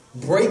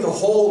 break a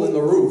hole in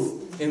the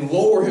roof, and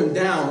lower him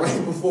down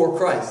right before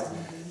Christ.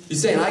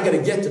 He's saying, I got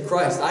to get to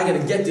Christ. I got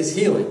to get this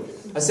healing.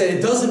 I said,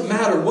 it doesn't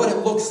matter what it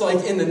looks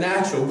like in the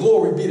natural.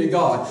 Glory be to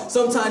God.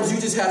 Sometimes you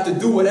just have to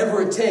do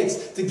whatever it takes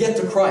to get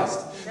to Christ.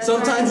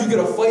 Sometimes you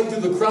got to fight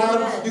through the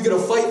crowd. You got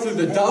to fight through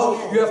the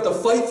doubt. You have to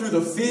fight through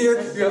the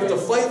fear. You have to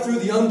fight through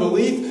the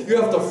unbelief.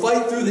 You have to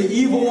fight through the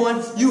evil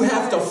one. You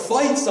have to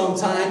fight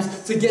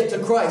sometimes to get to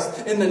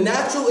Christ. In the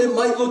natural, it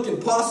might look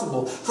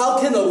impossible. How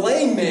can a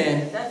lame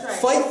man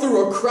fight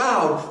through a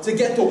crowd to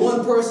get to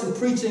one person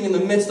preaching in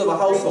the midst of a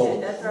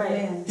household? That's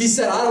right. He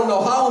said, I don't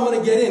know how I'm going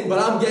to get in, but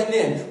I'm getting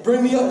in.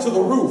 Bring me up to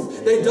the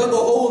roof. They dug a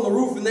hole in the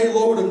roof and they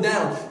lowered him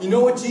down. You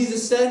know what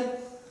Jesus said?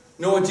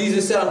 You know what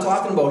Jesus said? I'm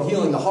talking about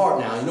healing the heart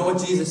now. You know what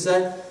Jesus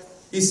said?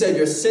 He said,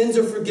 your sins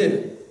are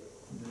forgiven.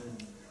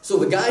 So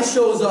the guy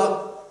shows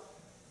up,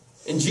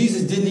 and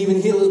Jesus didn't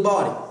even heal his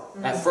body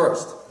at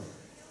first.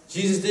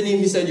 Jesus didn't even,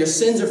 He said, your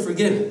sins are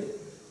forgiven.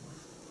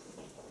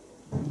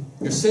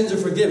 Your sins are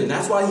forgiven.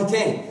 That's why He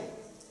came.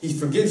 He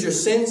forgives your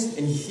sins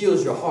and He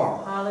heals your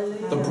heart.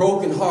 Hallelujah. The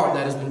broken heart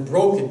that has been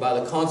broken by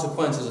the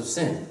consequences of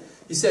sin.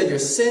 He said, your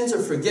sins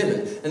are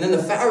forgiven. And then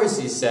the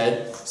Pharisees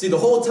said, see, the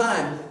whole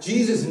time,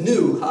 Jesus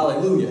knew,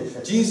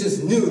 hallelujah,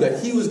 Jesus knew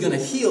that He was going to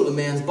heal the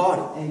man's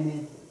body.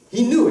 Amen.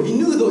 He knew it. He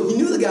knew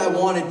the guy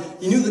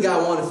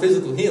wanted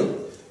physical healing.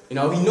 You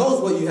know, He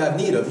knows what you have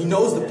need of. He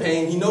knows the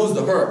pain. He knows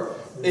the hurt.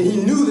 And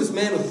He knew this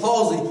man with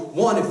palsy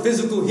wanted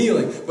physical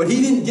healing. But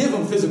He didn't give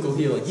him physical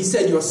healing. He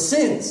said, your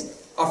sins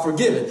are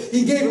forgiven.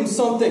 He gave him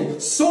something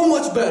so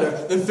much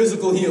better than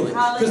physical healing.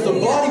 Because the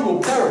body will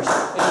perish.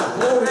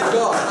 And glory to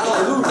God.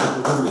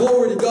 Hallelujah.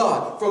 Glory to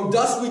God. From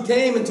dust we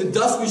came, and to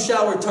dust we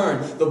shall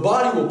return. The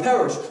body will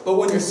perish. But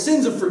when your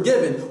sins are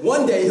forgiven,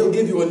 one day He'll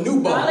give you a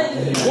new body.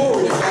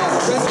 Glory to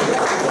God.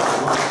 Resurrected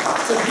body.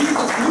 So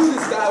Jesus knew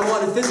this guy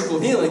wanted physical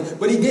healing,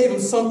 but He gave him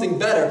something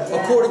better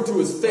according to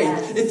his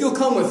faith. If you'll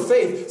come with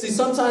faith, see,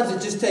 sometimes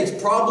it just takes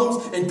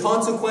problems and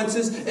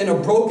consequences and a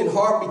broken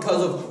heart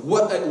because of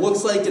what it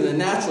looks like in the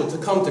natural to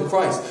come to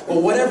Christ.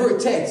 But whatever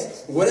it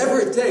takes,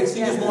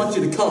 He just wants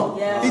you to come.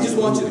 He just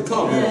wants you to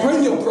come.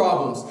 Bring your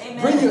problems,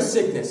 bring your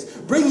sickness,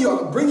 bring your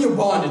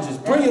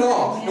bondages, bring it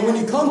all. And when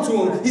you come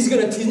to Him, He's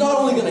not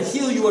only going to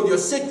heal you of your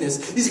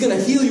sickness, He's going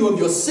to heal you of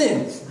your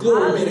sin.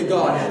 Glory be to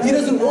God. He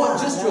doesn't want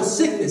just your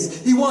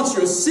sickness. He wants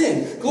your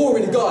sin.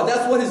 Glory to God.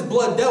 That's what His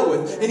blood dealt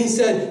with. And He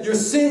said, your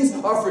sins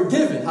are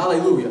forgiven.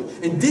 Hallelujah.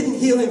 And didn't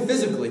heal him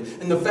physically.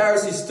 And the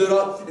Pharisees stood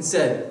up and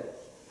said,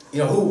 you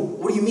know,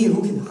 what do you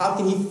mean? How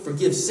can He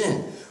forgive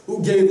sin?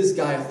 Who gave this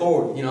guy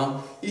authority? You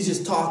know, he's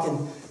just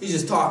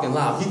talking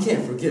loud. He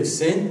can't forgive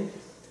sin.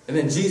 And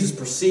then Jesus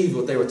perceived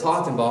what they were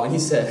talking about, and He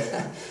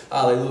said,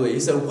 hallelujah. He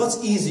said,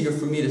 what's easier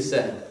for Me to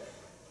say?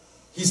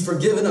 he's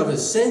forgiven of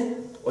his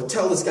sin, or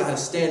tell this guy to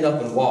stand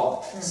up and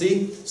walk.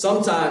 See,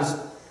 sometimes,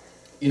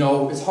 you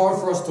know, it's hard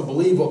for us to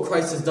believe what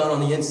Christ has done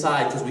on the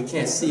inside because we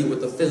can't see it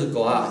with the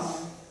physical eye.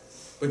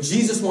 But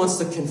Jesus wants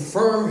to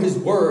confirm his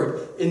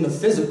word in the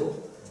physical.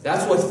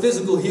 That's what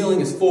physical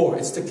healing is for.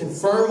 It's to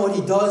confirm what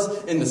he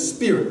does in the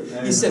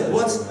spirit. He said,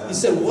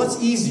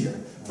 what's easier?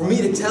 For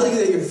me to tell you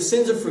that your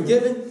sins are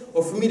forgiven,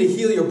 or for me to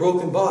heal your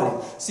broken body?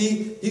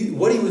 See,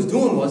 what he was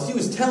doing was, he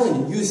was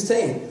telling you, he was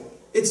saying,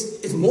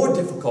 it's more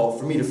difficult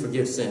for me to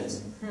forgive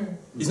sins.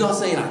 He's not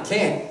saying I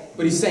can't,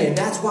 but he's saying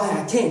that's why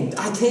I came.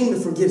 I came to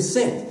forgive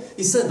sin.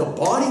 He said the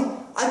body,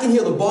 I can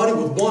heal the body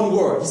with one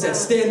word. He said,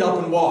 stand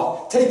up and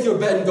walk. Take your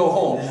bed and go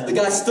home. The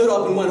guy stood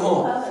up and went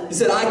home. He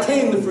said, I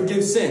came to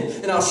forgive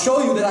sin. And I'll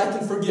show you that I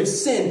can forgive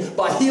sin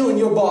by healing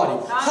your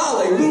body.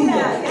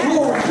 Hallelujah.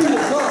 Glory be to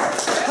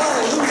God.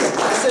 Hallelujah.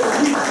 I said,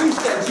 if we preach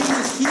that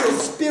Jesus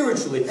heals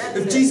spiritually,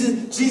 if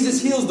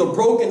Jesus heals the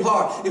broken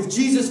heart, if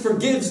Jesus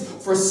forgives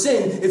for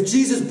sin, if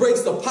Jesus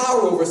breaks the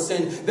power over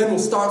sin, then we'll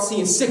start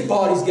seeing sick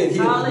bodies get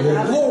healed.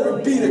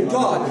 Glory be to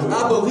God.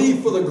 I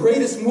believe for the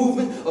greatest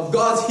movement of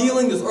God's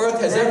healing this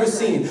earth has ever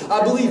seen.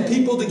 I believe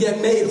people to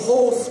get made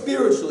whole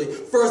spiritually,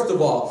 first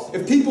of all.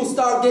 If people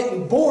start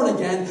getting born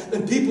again,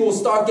 then people will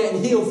start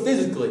getting healed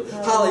physically.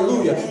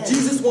 Hallelujah.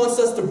 Jesus wants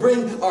us to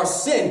bring our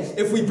sin.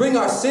 If we bring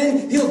our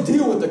sin, he'll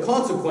deal with the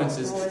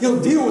consequences.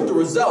 He'll deal with the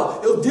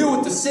result. He'll deal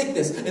with the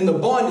sickness and the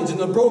bondage and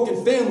the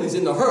broken families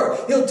and the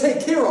hurt. He'll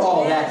take care of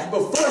all that.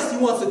 But first he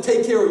wants to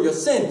take care of your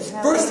sin.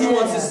 First he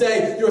wants to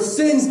say, your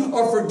sins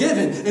are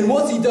forgiven. And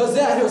once he does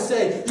that, he'll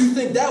say, you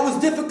think that was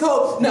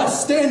difficult? Now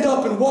stand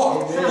up and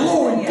walk.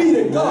 Glory be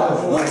to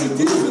God. Once he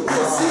deals with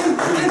your sin,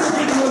 then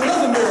he'll give you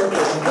another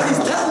miracle. But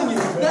he's telling you,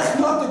 that's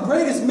not the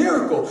greatest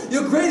miracle.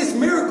 Your greatest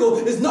miracle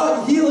is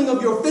not healing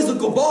of your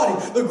physical body.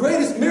 The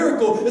greatest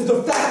miracle is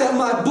the fact that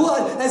my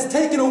blood has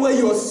taken away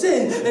your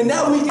sin, and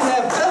now we can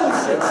have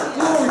fellowship.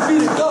 Glory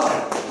be to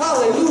God.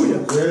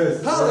 Hallelujah.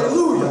 Yes.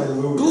 Hallelujah.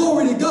 Hallelujah.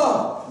 Glory to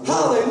God.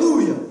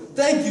 Hallelujah.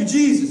 Thank you,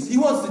 Jesus. He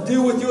wants to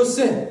deal with your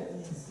sin.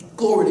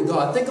 Glory to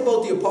God. Think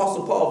about the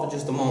Apostle Paul for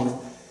just a moment.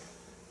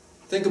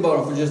 Think about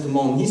him for just a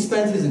moment. He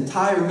spent his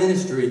entire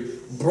ministry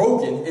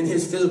broken in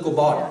his physical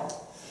body.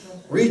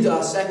 Read 2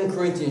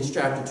 Corinthians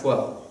chapter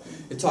 12.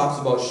 It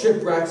talks about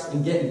shipwrecks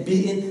and getting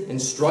beaten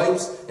and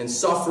stripes and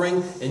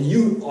suffering. And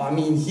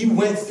he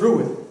went through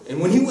it. And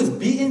when he was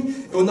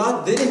beaten,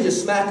 they didn't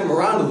just smack him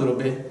around a little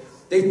bit.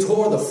 They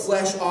tore the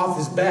flesh off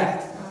his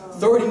back.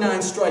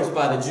 39 stripes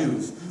by the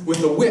Jews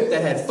with a whip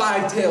that had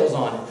 5 tails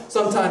on it.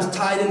 Sometimes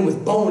tied in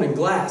with bone and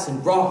glass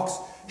and rocks.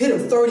 Hit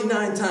him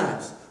 39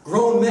 times.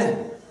 Grown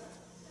men.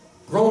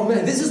 Grown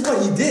men. This is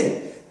what he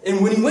did.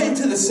 And when he went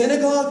into the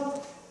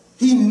synagogue,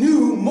 he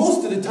knew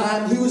most of the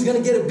time he was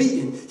going to get a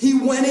beating. He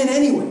went in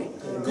anyway.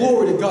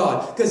 Glory to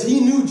God. Because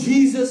he knew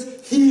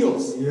Jesus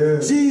heals.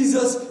 Yes.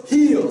 Jesus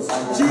heals.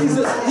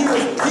 Jesus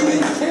heals. He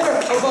didn't care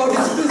about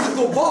his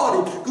physical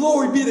body.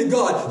 Glory be to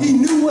God. He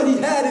knew what he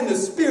had in the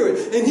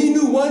spirit. And he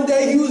knew one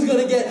day he was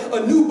going to get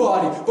a new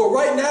body. But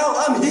right now,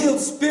 I'm healed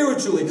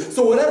spiritually.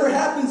 So whatever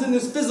happens in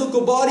this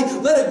physical body,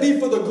 let it be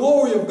for the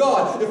glory of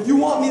God. If you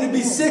want me to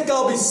be sick,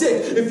 I'll be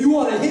sick. If you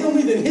want to heal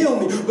me, then heal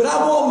me. But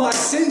I want my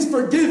sins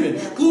forgiven.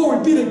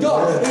 Glory be to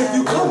God. And if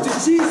you come to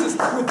Jesus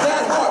with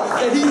that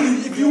heart, that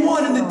if you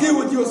want him to deal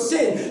with your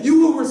sin, you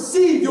will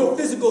receive your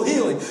physical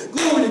healing.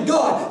 Glory to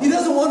God. He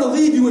doesn't want to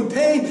leave you in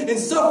pain and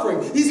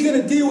suffering. He's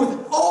going to deal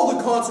with all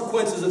the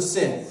consequences of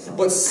sin.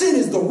 But sin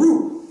is the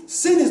root.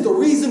 Sin is the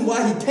reason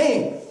why he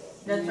came.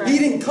 That's right. He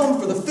didn't come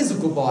for the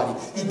physical body.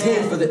 He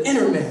came for the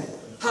inner man.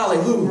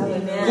 Hallelujah.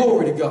 Amen.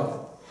 Glory to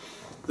God.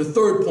 The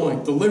third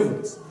point,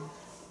 deliverance.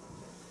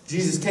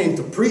 Jesus came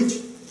to preach.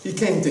 He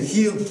came to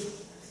heal.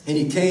 And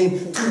he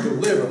came to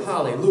deliver.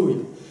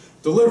 Hallelujah.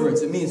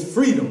 Deliverance, it means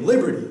freedom,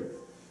 liberty.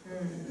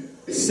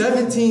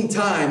 17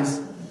 times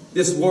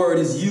this word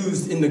is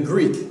used in the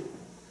Greek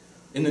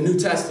in the New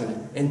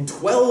Testament. And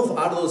 12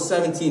 out of those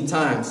 17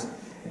 times,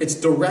 it's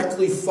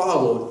directly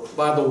followed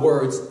by the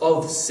words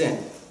of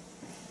sin.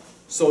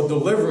 So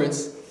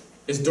deliverance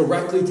is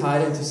directly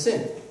tied into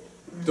sin.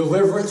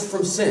 Deliverance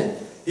from sin.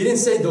 He didn't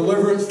say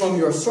deliverance from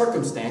your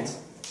circumstance.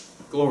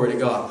 Glory to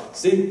God.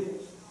 See,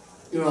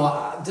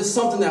 this is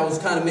something that was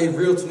kind of made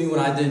real to me when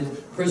I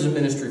did prison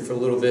ministry for a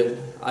little bit.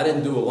 I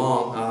didn't do it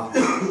long,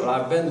 but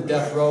I've been to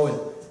death row, and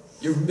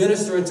you're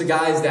ministering to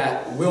guys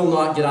that will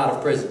not get out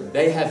of prison.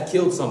 They have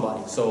killed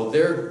somebody, so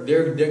they're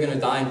going to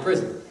die in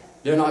prison.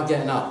 They're not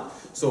getting out.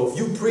 So if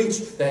you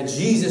preach that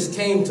Jesus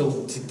came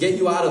to get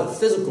you out of the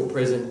physical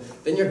prison,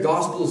 then your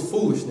gospel is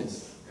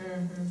foolishness.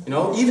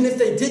 Mm-hmm. Even if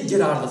they did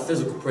get out of the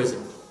physical prison,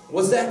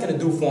 what's that going to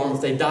do for them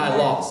if they die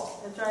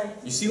lost? That's right.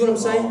 You see what I'm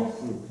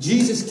saying?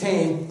 Jesus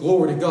came,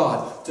 glory to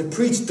God, to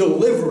preach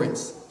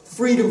deliverance,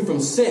 freedom from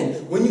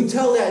sin. When you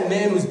tell that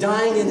man who's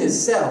dying in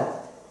his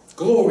cell,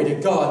 glory to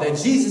God, that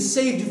Jesus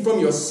saved you from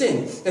your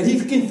sin, that he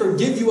can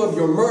forgive you of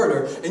your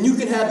murder, and you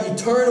can have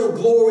eternal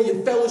glory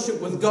and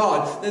fellowship with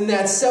God, then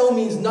that cell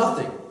means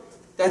nothing.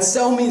 That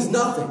cell means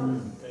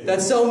nothing.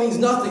 That cell means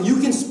nothing. You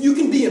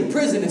can be in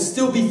prison and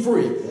still be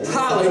free.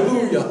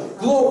 Hallelujah.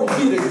 Glory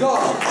be to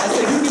God. I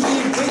said you can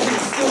be in prison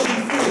and still be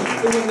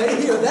free. And when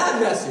they hear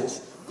that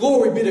message,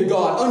 glory be to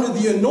God, under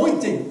the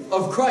anointing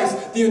of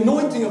Christ, the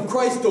anointing of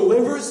Christ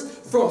delivers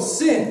from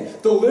sin.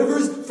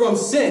 Delivers from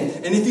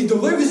sin. And if He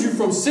delivers you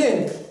from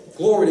sin,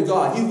 glory to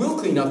God, He will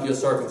clean up your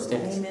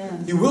circumstance.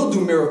 Amen. He will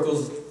do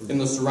miracles in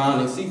the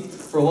surroundings. See,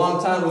 for a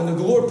long time, when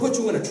the Lord puts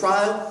you in a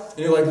trial, and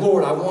you're like,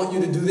 Lord, I want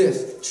you to do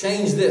this.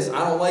 Change this.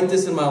 I don't like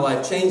this in my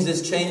life. Change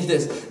this, change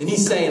this. And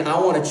He's saying, I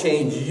want to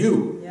change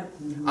you. Yep.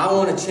 I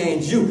want to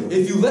change you.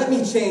 If you let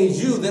me change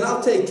you, then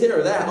I'll take care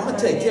of that. I'm going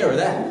to take care of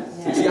that.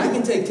 See, I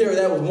can take care of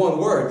that with one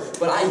word.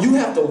 But you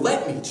have to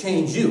let me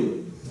change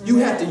you. You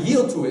have to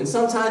yield to it. And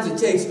sometimes it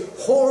takes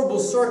horrible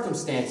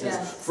circumstances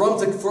for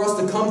us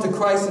to come to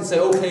Christ and say,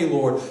 okay,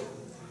 Lord,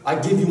 I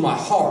give you my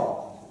heart.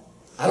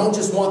 I don't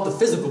just want the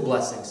physical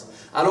blessings.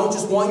 I don't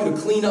just want you to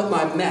clean up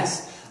my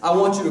mess. I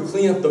want you to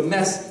clean up the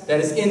mess that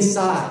is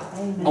inside.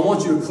 Amen. I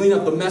want you to clean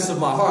up the mess of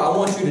my heart. I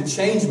want you to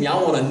change me. I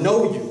want to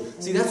know you.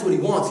 See, that's what He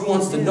wants. He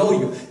wants to know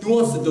you. He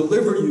wants to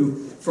deliver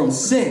you from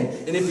sin.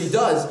 And if He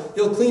does,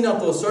 He'll clean up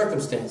those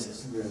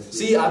circumstances.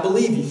 See, I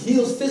believe He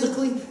heals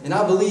physically, and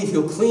I believe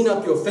He'll clean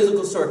up your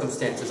physical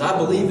circumstances. I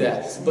believe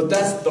that. But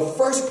that's the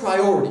first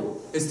priority,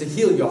 is to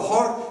heal your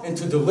heart and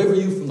to deliver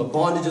you from the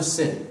bondage of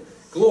sin.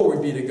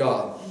 Glory be to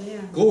God.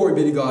 Amen. Glory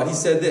be to God. He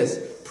said this,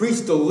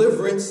 preach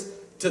deliverance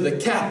to the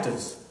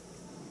captives.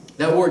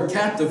 That word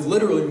captive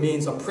literally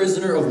means a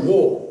prisoner of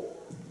war.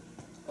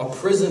 A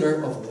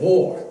prisoner of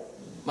war.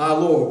 My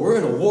Lord, we're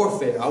in a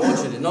warfare. I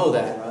want you to know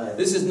that.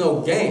 This is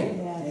no game.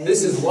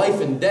 This is life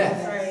and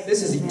death.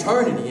 This is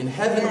eternity in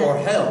heaven or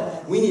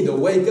hell. We need to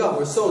wake up.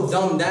 We're so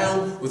dumbed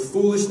down with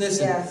foolishness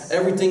and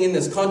everything in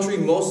this country.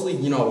 Mostly,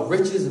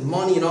 riches and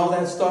money and all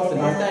that stuff.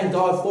 And I thank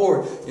God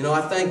for it.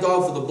 I thank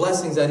God for the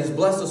blessings that He's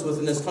blessed us with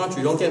in this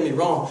country. Don't get me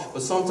wrong.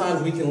 But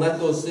sometimes we can let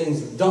those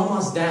things dumb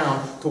us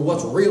down to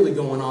what's really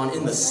going on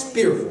in the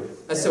spirit.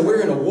 I said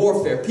we're in a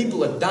warfare.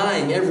 People are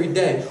dying every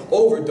day,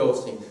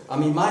 overdosing. I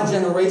mean, my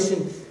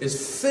generation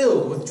is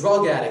filled with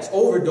drug addicts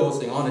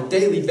overdosing on a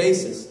daily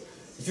basis.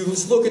 If you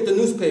just look at the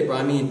newspaper,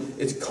 I mean,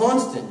 it's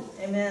constant.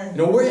 Amen.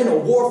 We're in a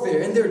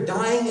warfare, and they're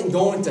dying and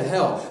going to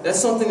hell. That's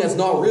something that's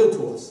not real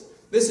to us.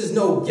 This is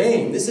no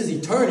game. This is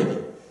eternity.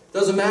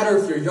 Doesn't matter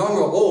if you're young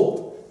or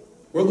old.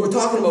 We're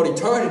talking about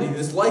eternity.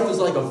 This life is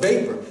like a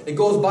vapor. It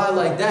goes by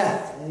like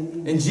that.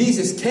 And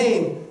Jesus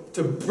came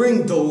to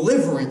bring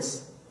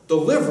deliverance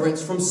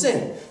from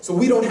sin. So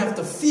we don't have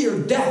to fear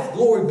death.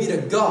 Glory be to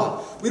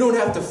God. We don't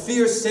have to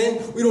fear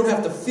sin. We don't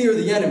have to fear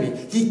the enemy.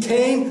 He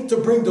came to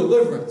bring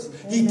deliverance.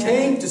 He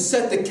came to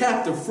set the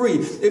captive free.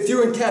 If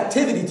you're in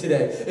captivity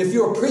today, if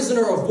you're a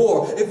prisoner of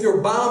war, if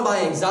you're bound by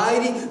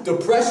anxiety,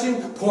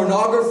 depression,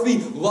 pornography,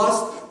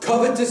 lust,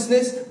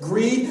 covetousness,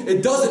 greed,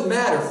 it doesn't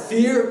matter.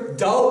 Fear,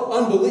 doubt,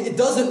 unbelief, it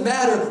doesn't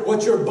matter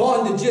what your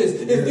bondage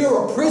is. If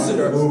you're a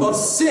prisoner of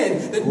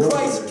sin, then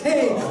Christ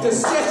came to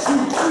set you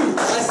free.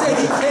 I said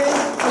He came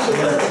to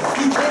deliver.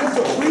 He came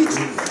to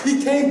preach.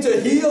 He came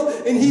to heal.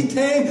 And He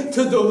came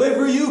to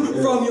deliver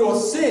you from your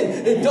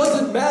sin. It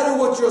doesn't matter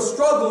what you're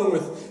struggling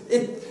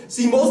with.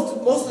 See, most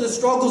of the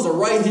struggles are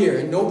right here,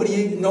 and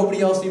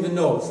nobody else even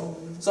knows.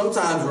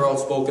 Sometimes we're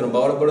outspoken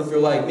about it, but if you're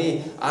like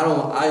me, I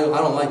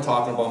don't like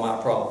talking about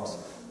my problems.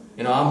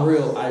 I'm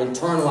real. I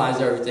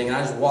internalize everything, and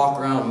I just walk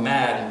around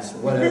mad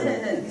and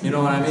whatever. You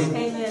know what I mean?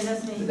 Amen.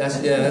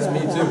 That's me. That's me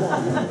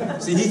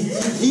too.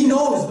 See, he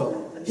knows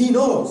though. He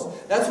knows.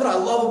 That's what I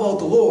love about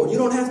the Lord. You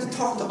don't have to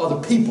talk to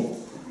other people.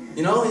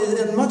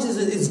 As much as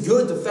it's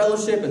good to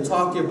fellowship and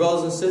talk to your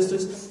brothers and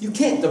sisters, you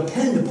can't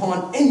depend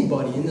upon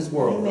anybody in this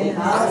world.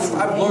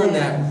 I've learned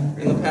that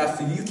in the past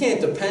few years. You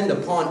can't depend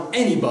upon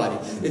anybody.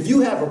 If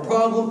you have a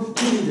problem,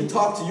 you need to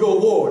talk to your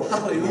Lord.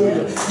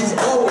 Hallelujah. He's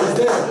always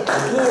there.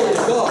 Glory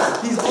to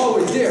God. He's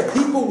always there.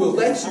 People will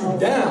let you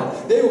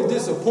down. They will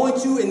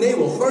disappoint you and they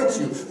will hurt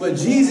you. But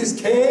Jesus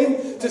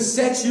came to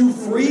set you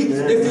free.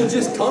 If you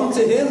just come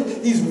to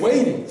Him, He's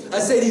waiting. I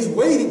said He's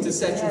waiting to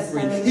set you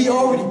free. He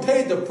already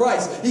paid the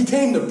price. He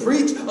came to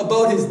preach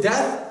about His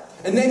death.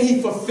 And then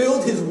He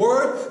fulfilled His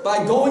word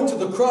by going to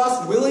the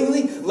cross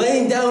willingly,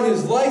 laying down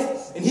His life.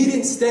 And He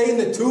didn't stay in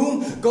the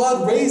tomb.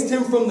 God raised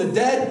Him from the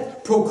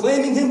dead,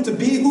 proclaiming Him to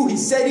be who He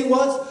said He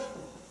was,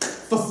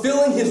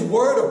 fulfilling His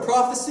word of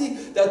prophecy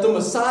that the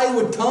Messiah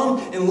would come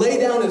and lay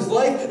down His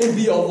life and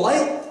be a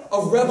light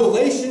of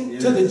revelation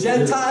to the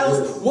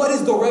Gentiles. What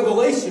is the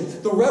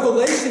revelation? The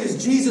revelation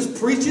is Jesus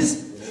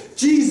preaches,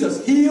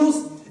 Jesus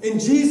heals, and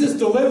Jesus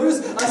delivers.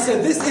 I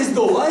said, this is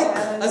the light.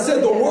 I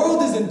said, the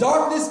world is in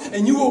darkness,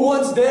 and you were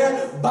once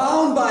there,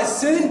 bound by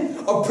sin,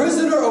 a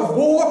prisoner of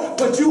war,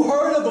 but you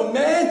heard of a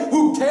man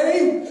who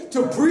came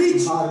to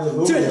preach,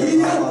 to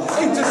heal,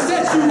 and to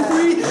set you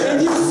free,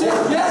 and you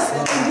said yes.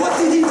 And what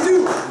did He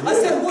do? I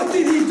said, what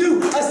did He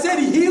do? I said,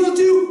 He healed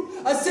you.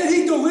 I said,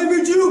 He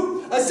delivered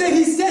you. I said,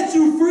 He set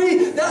you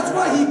free. That's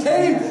why He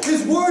came.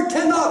 His word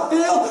cannot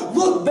fail.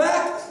 Look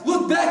back.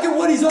 Look back at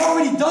what He's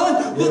already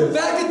done. Look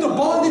back at the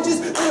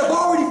bondages that have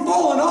already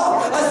fallen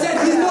off. I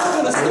said, He's not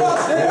going to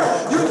stop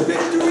there. Your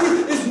victory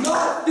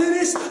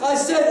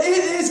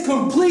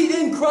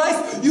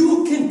Christ, you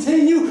will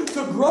continue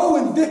to grow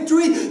in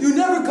victory. You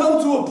never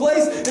come to a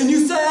place and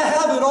you say, I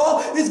have it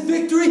all. His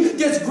victory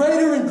gets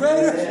greater and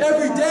greater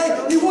every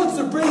day. He wants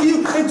to bring you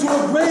into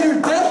a greater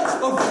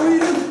depth of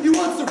freedom. He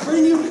wants to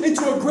bring you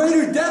into a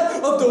greater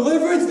depth of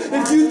deliverance.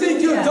 If you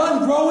think you're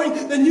done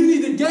growing, then you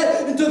need to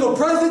get into the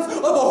presence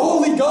of a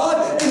holy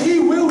God, and He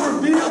will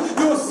reveal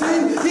your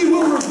sin. He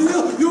will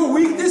reveal your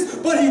weakness,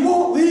 but He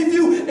won't leave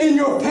you in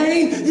your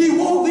pain. He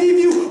won't leave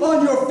you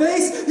on your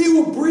face. He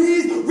will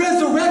breathe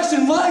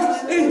resurrection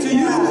life into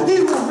you.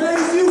 He will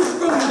raise you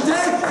from the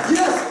dead.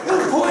 Yes,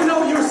 He'll point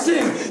out your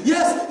sin.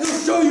 Yes, He'll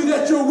show you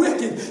that you're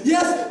wicked.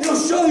 Yes, He'll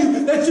show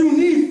you that you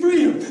need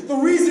freedom. The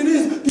reason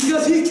is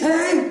because He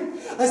came.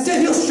 I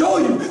said He'll show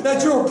you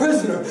that you're a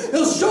prisoner.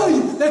 He'll show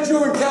you that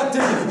you're in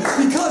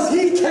captivity. Because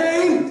He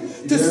came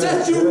to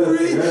set you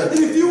free. And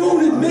if you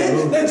won't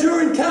admit that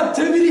you're in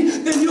captivity,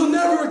 then you'll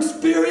never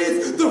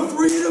experience the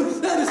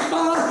freedom that is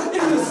found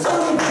in the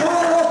Son of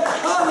God.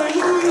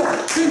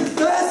 Hallelujah.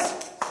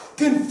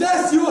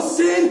 Confess your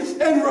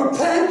sin and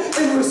repent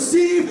and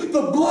receive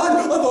the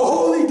blood of the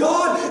Holy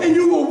God, and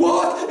you will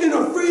walk in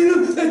a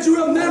freedom that you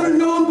have never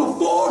known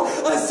before.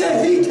 I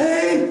said He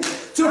came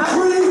to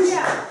preach.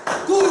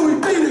 Glory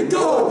be to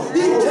God.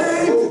 He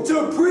came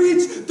to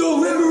preach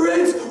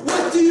deliverance.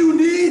 What do you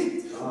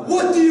need?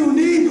 What do you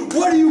need?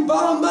 What are you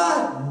bound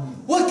by?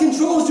 What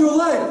controls your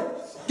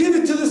life? Give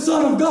it to the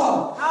Son of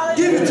God.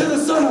 Give it to the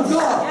Son of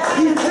God.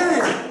 He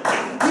came.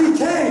 He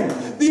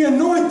came. The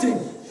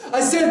anointing. I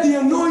said the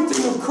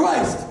anointing of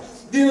Christ.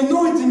 The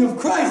anointing of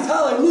Christ.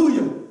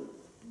 Hallelujah.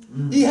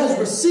 He has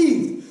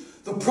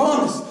received the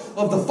promise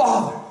of the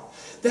Father.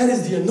 That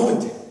is the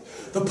anointing.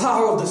 The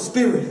power of the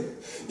Spirit.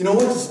 You know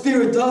what the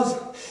Spirit does?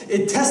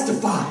 It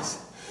testifies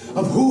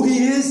of who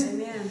He is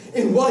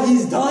and what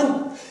He's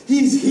done.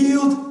 He's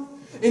healed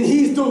and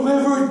He's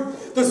delivered.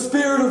 The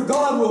Spirit of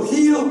God will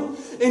heal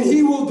and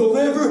He will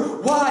deliver.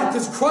 Why?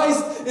 Because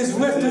Christ is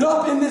lifted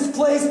up in this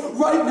place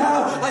right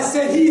now. I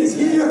said He is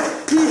here.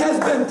 He has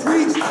been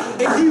preached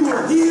and He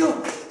will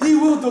heal. He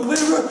will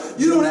deliver.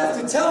 You don't have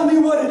to tell me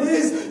what it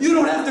is. You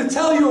don't have to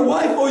tell your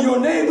wife or your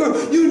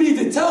neighbor. You need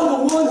to tell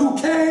the one who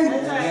came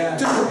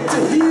to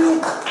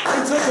heal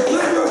and to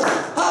deliver.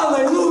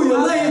 Hallelujah.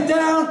 Lay it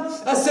down.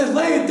 I said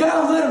lay it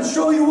down. Let Him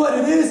show you what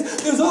it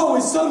is. There's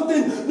always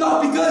something.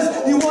 Not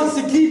because He wants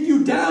to keep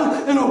you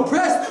down and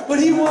oppressed, but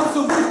He wants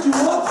to lift you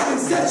up and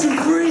set you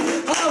free.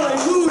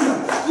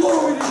 Hallelujah.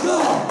 Glory to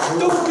God.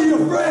 Don't be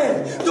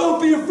afraid.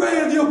 Don't be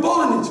afraid of your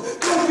bondage.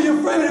 Don't be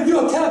afraid of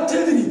your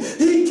captivity.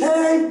 He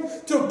came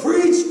to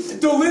preach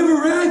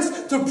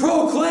deliverance, to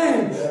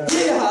proclaim.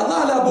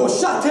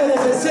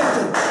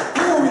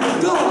 Glory to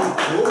God.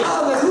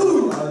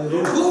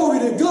 Hallelujah. Glory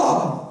to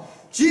God.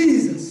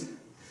 Jesus.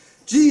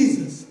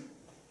 Jesus.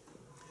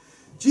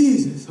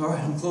 Jesus. All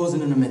right, I'm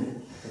closing in a minute.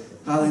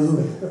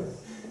 Hallelujah.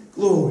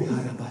 Glory.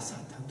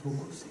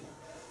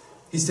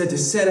 He said to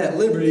set at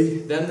liberty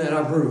them that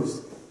are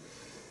bruised.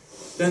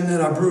 Them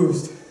that are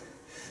bruised.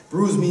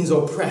 Bruised means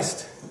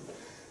oppressed.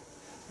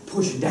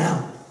 Pushed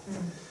down.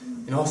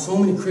 You know, so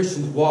many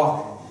Christians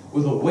walk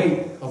with a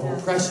weight of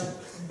oppression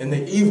and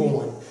the evil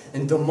one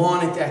and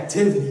demonic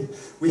activity.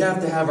 We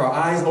have to have our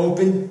eyes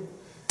open,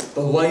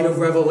 the light of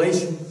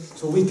revelation,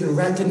 so we can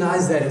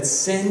recognize that it's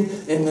sin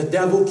and the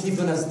devil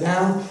keeping us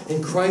down.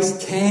 And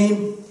Christ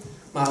came,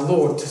 my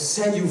Lord, to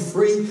set you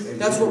free.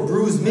 That's what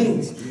bruised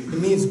means. It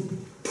means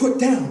put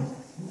down,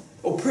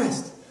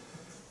 oppressed,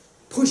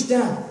 pushed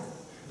down.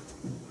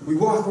 We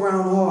walk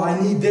around, oh,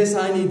 I need this,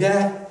 I need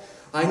that.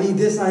 I need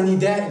this, I need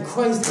that. And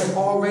Christ has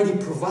already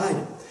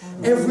provided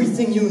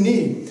everything you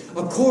need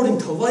according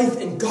to life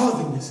and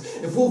godliness.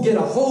 If we'll get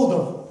a hold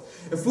of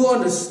Him, if we'll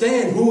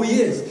understand who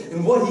He is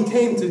and what He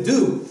came to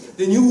do,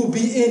 then you will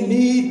be in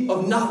need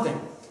of nothing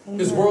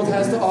His world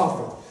has to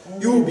offer.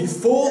 You will be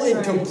full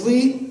and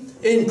complete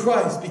in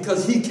Christ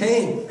because He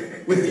came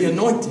with the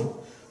anointing.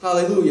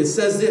 Hallelujah. It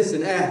says this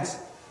in Acts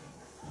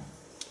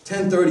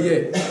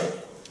 10:38.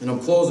 And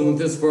I'm closing with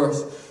this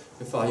verse.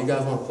 If you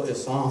guys want to play a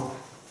song,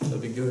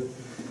 that'd be good.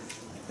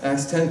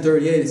 Acts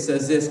 10:38, it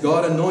says this: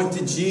 God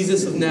anointed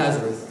Jesus of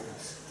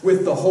Nazareth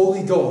with the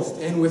Holy Ghost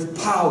and with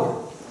power,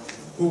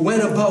 who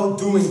went about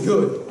doing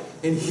good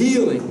and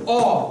healing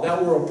all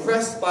that were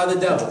oppressed by the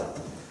devil.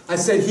 I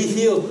said He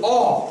healed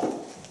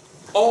all.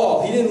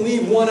 All. He didn't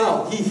leave one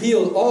out. He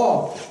healed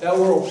all that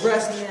were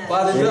oppressed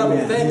by the devil.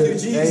 Thank you,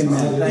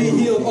 Jesus. He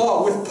healed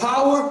all. With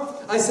power,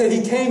 I said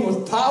He came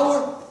with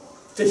power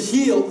to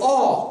heal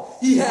all.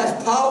 He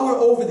has power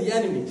over the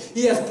enemy.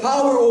 He has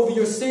power over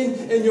your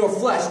sin and your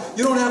flesh.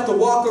 You don't have to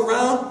walk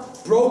around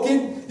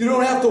broken. You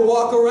don't have to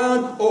walk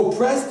around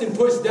oppressed and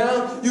pushed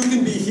down. You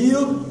can be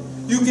healed.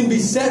 You can be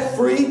set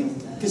free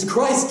because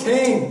Christ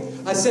came.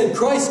 I said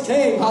Christ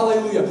came,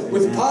 hallelujah,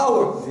 with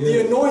power.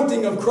 The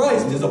anointing of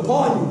Christ is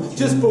upon you.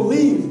 Just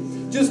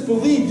believe. Just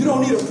believe. You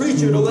don't need a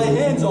preacher to lay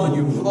hands on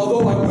you,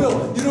 although I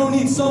will. You don't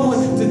need someone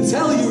to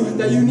tell you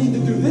that you need to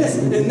do this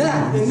and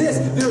that and this.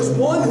 There's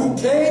one who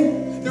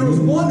came. There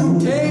was one who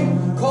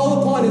came.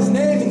 Call upon His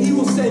name and He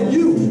will send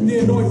you the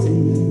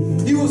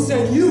anointing. He will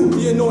send you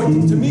the anointing.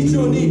 anointing to meet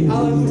your need.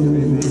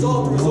 Hallelujah. This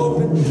altar is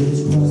open.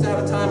 Just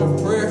have a time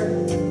of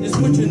prayer. Just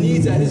put your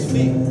needs at His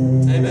feet.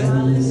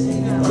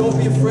 Amen. Don't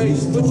be afraid.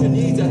 Just put your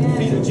needs at the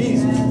feet of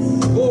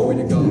Jesus. Glory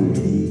to God.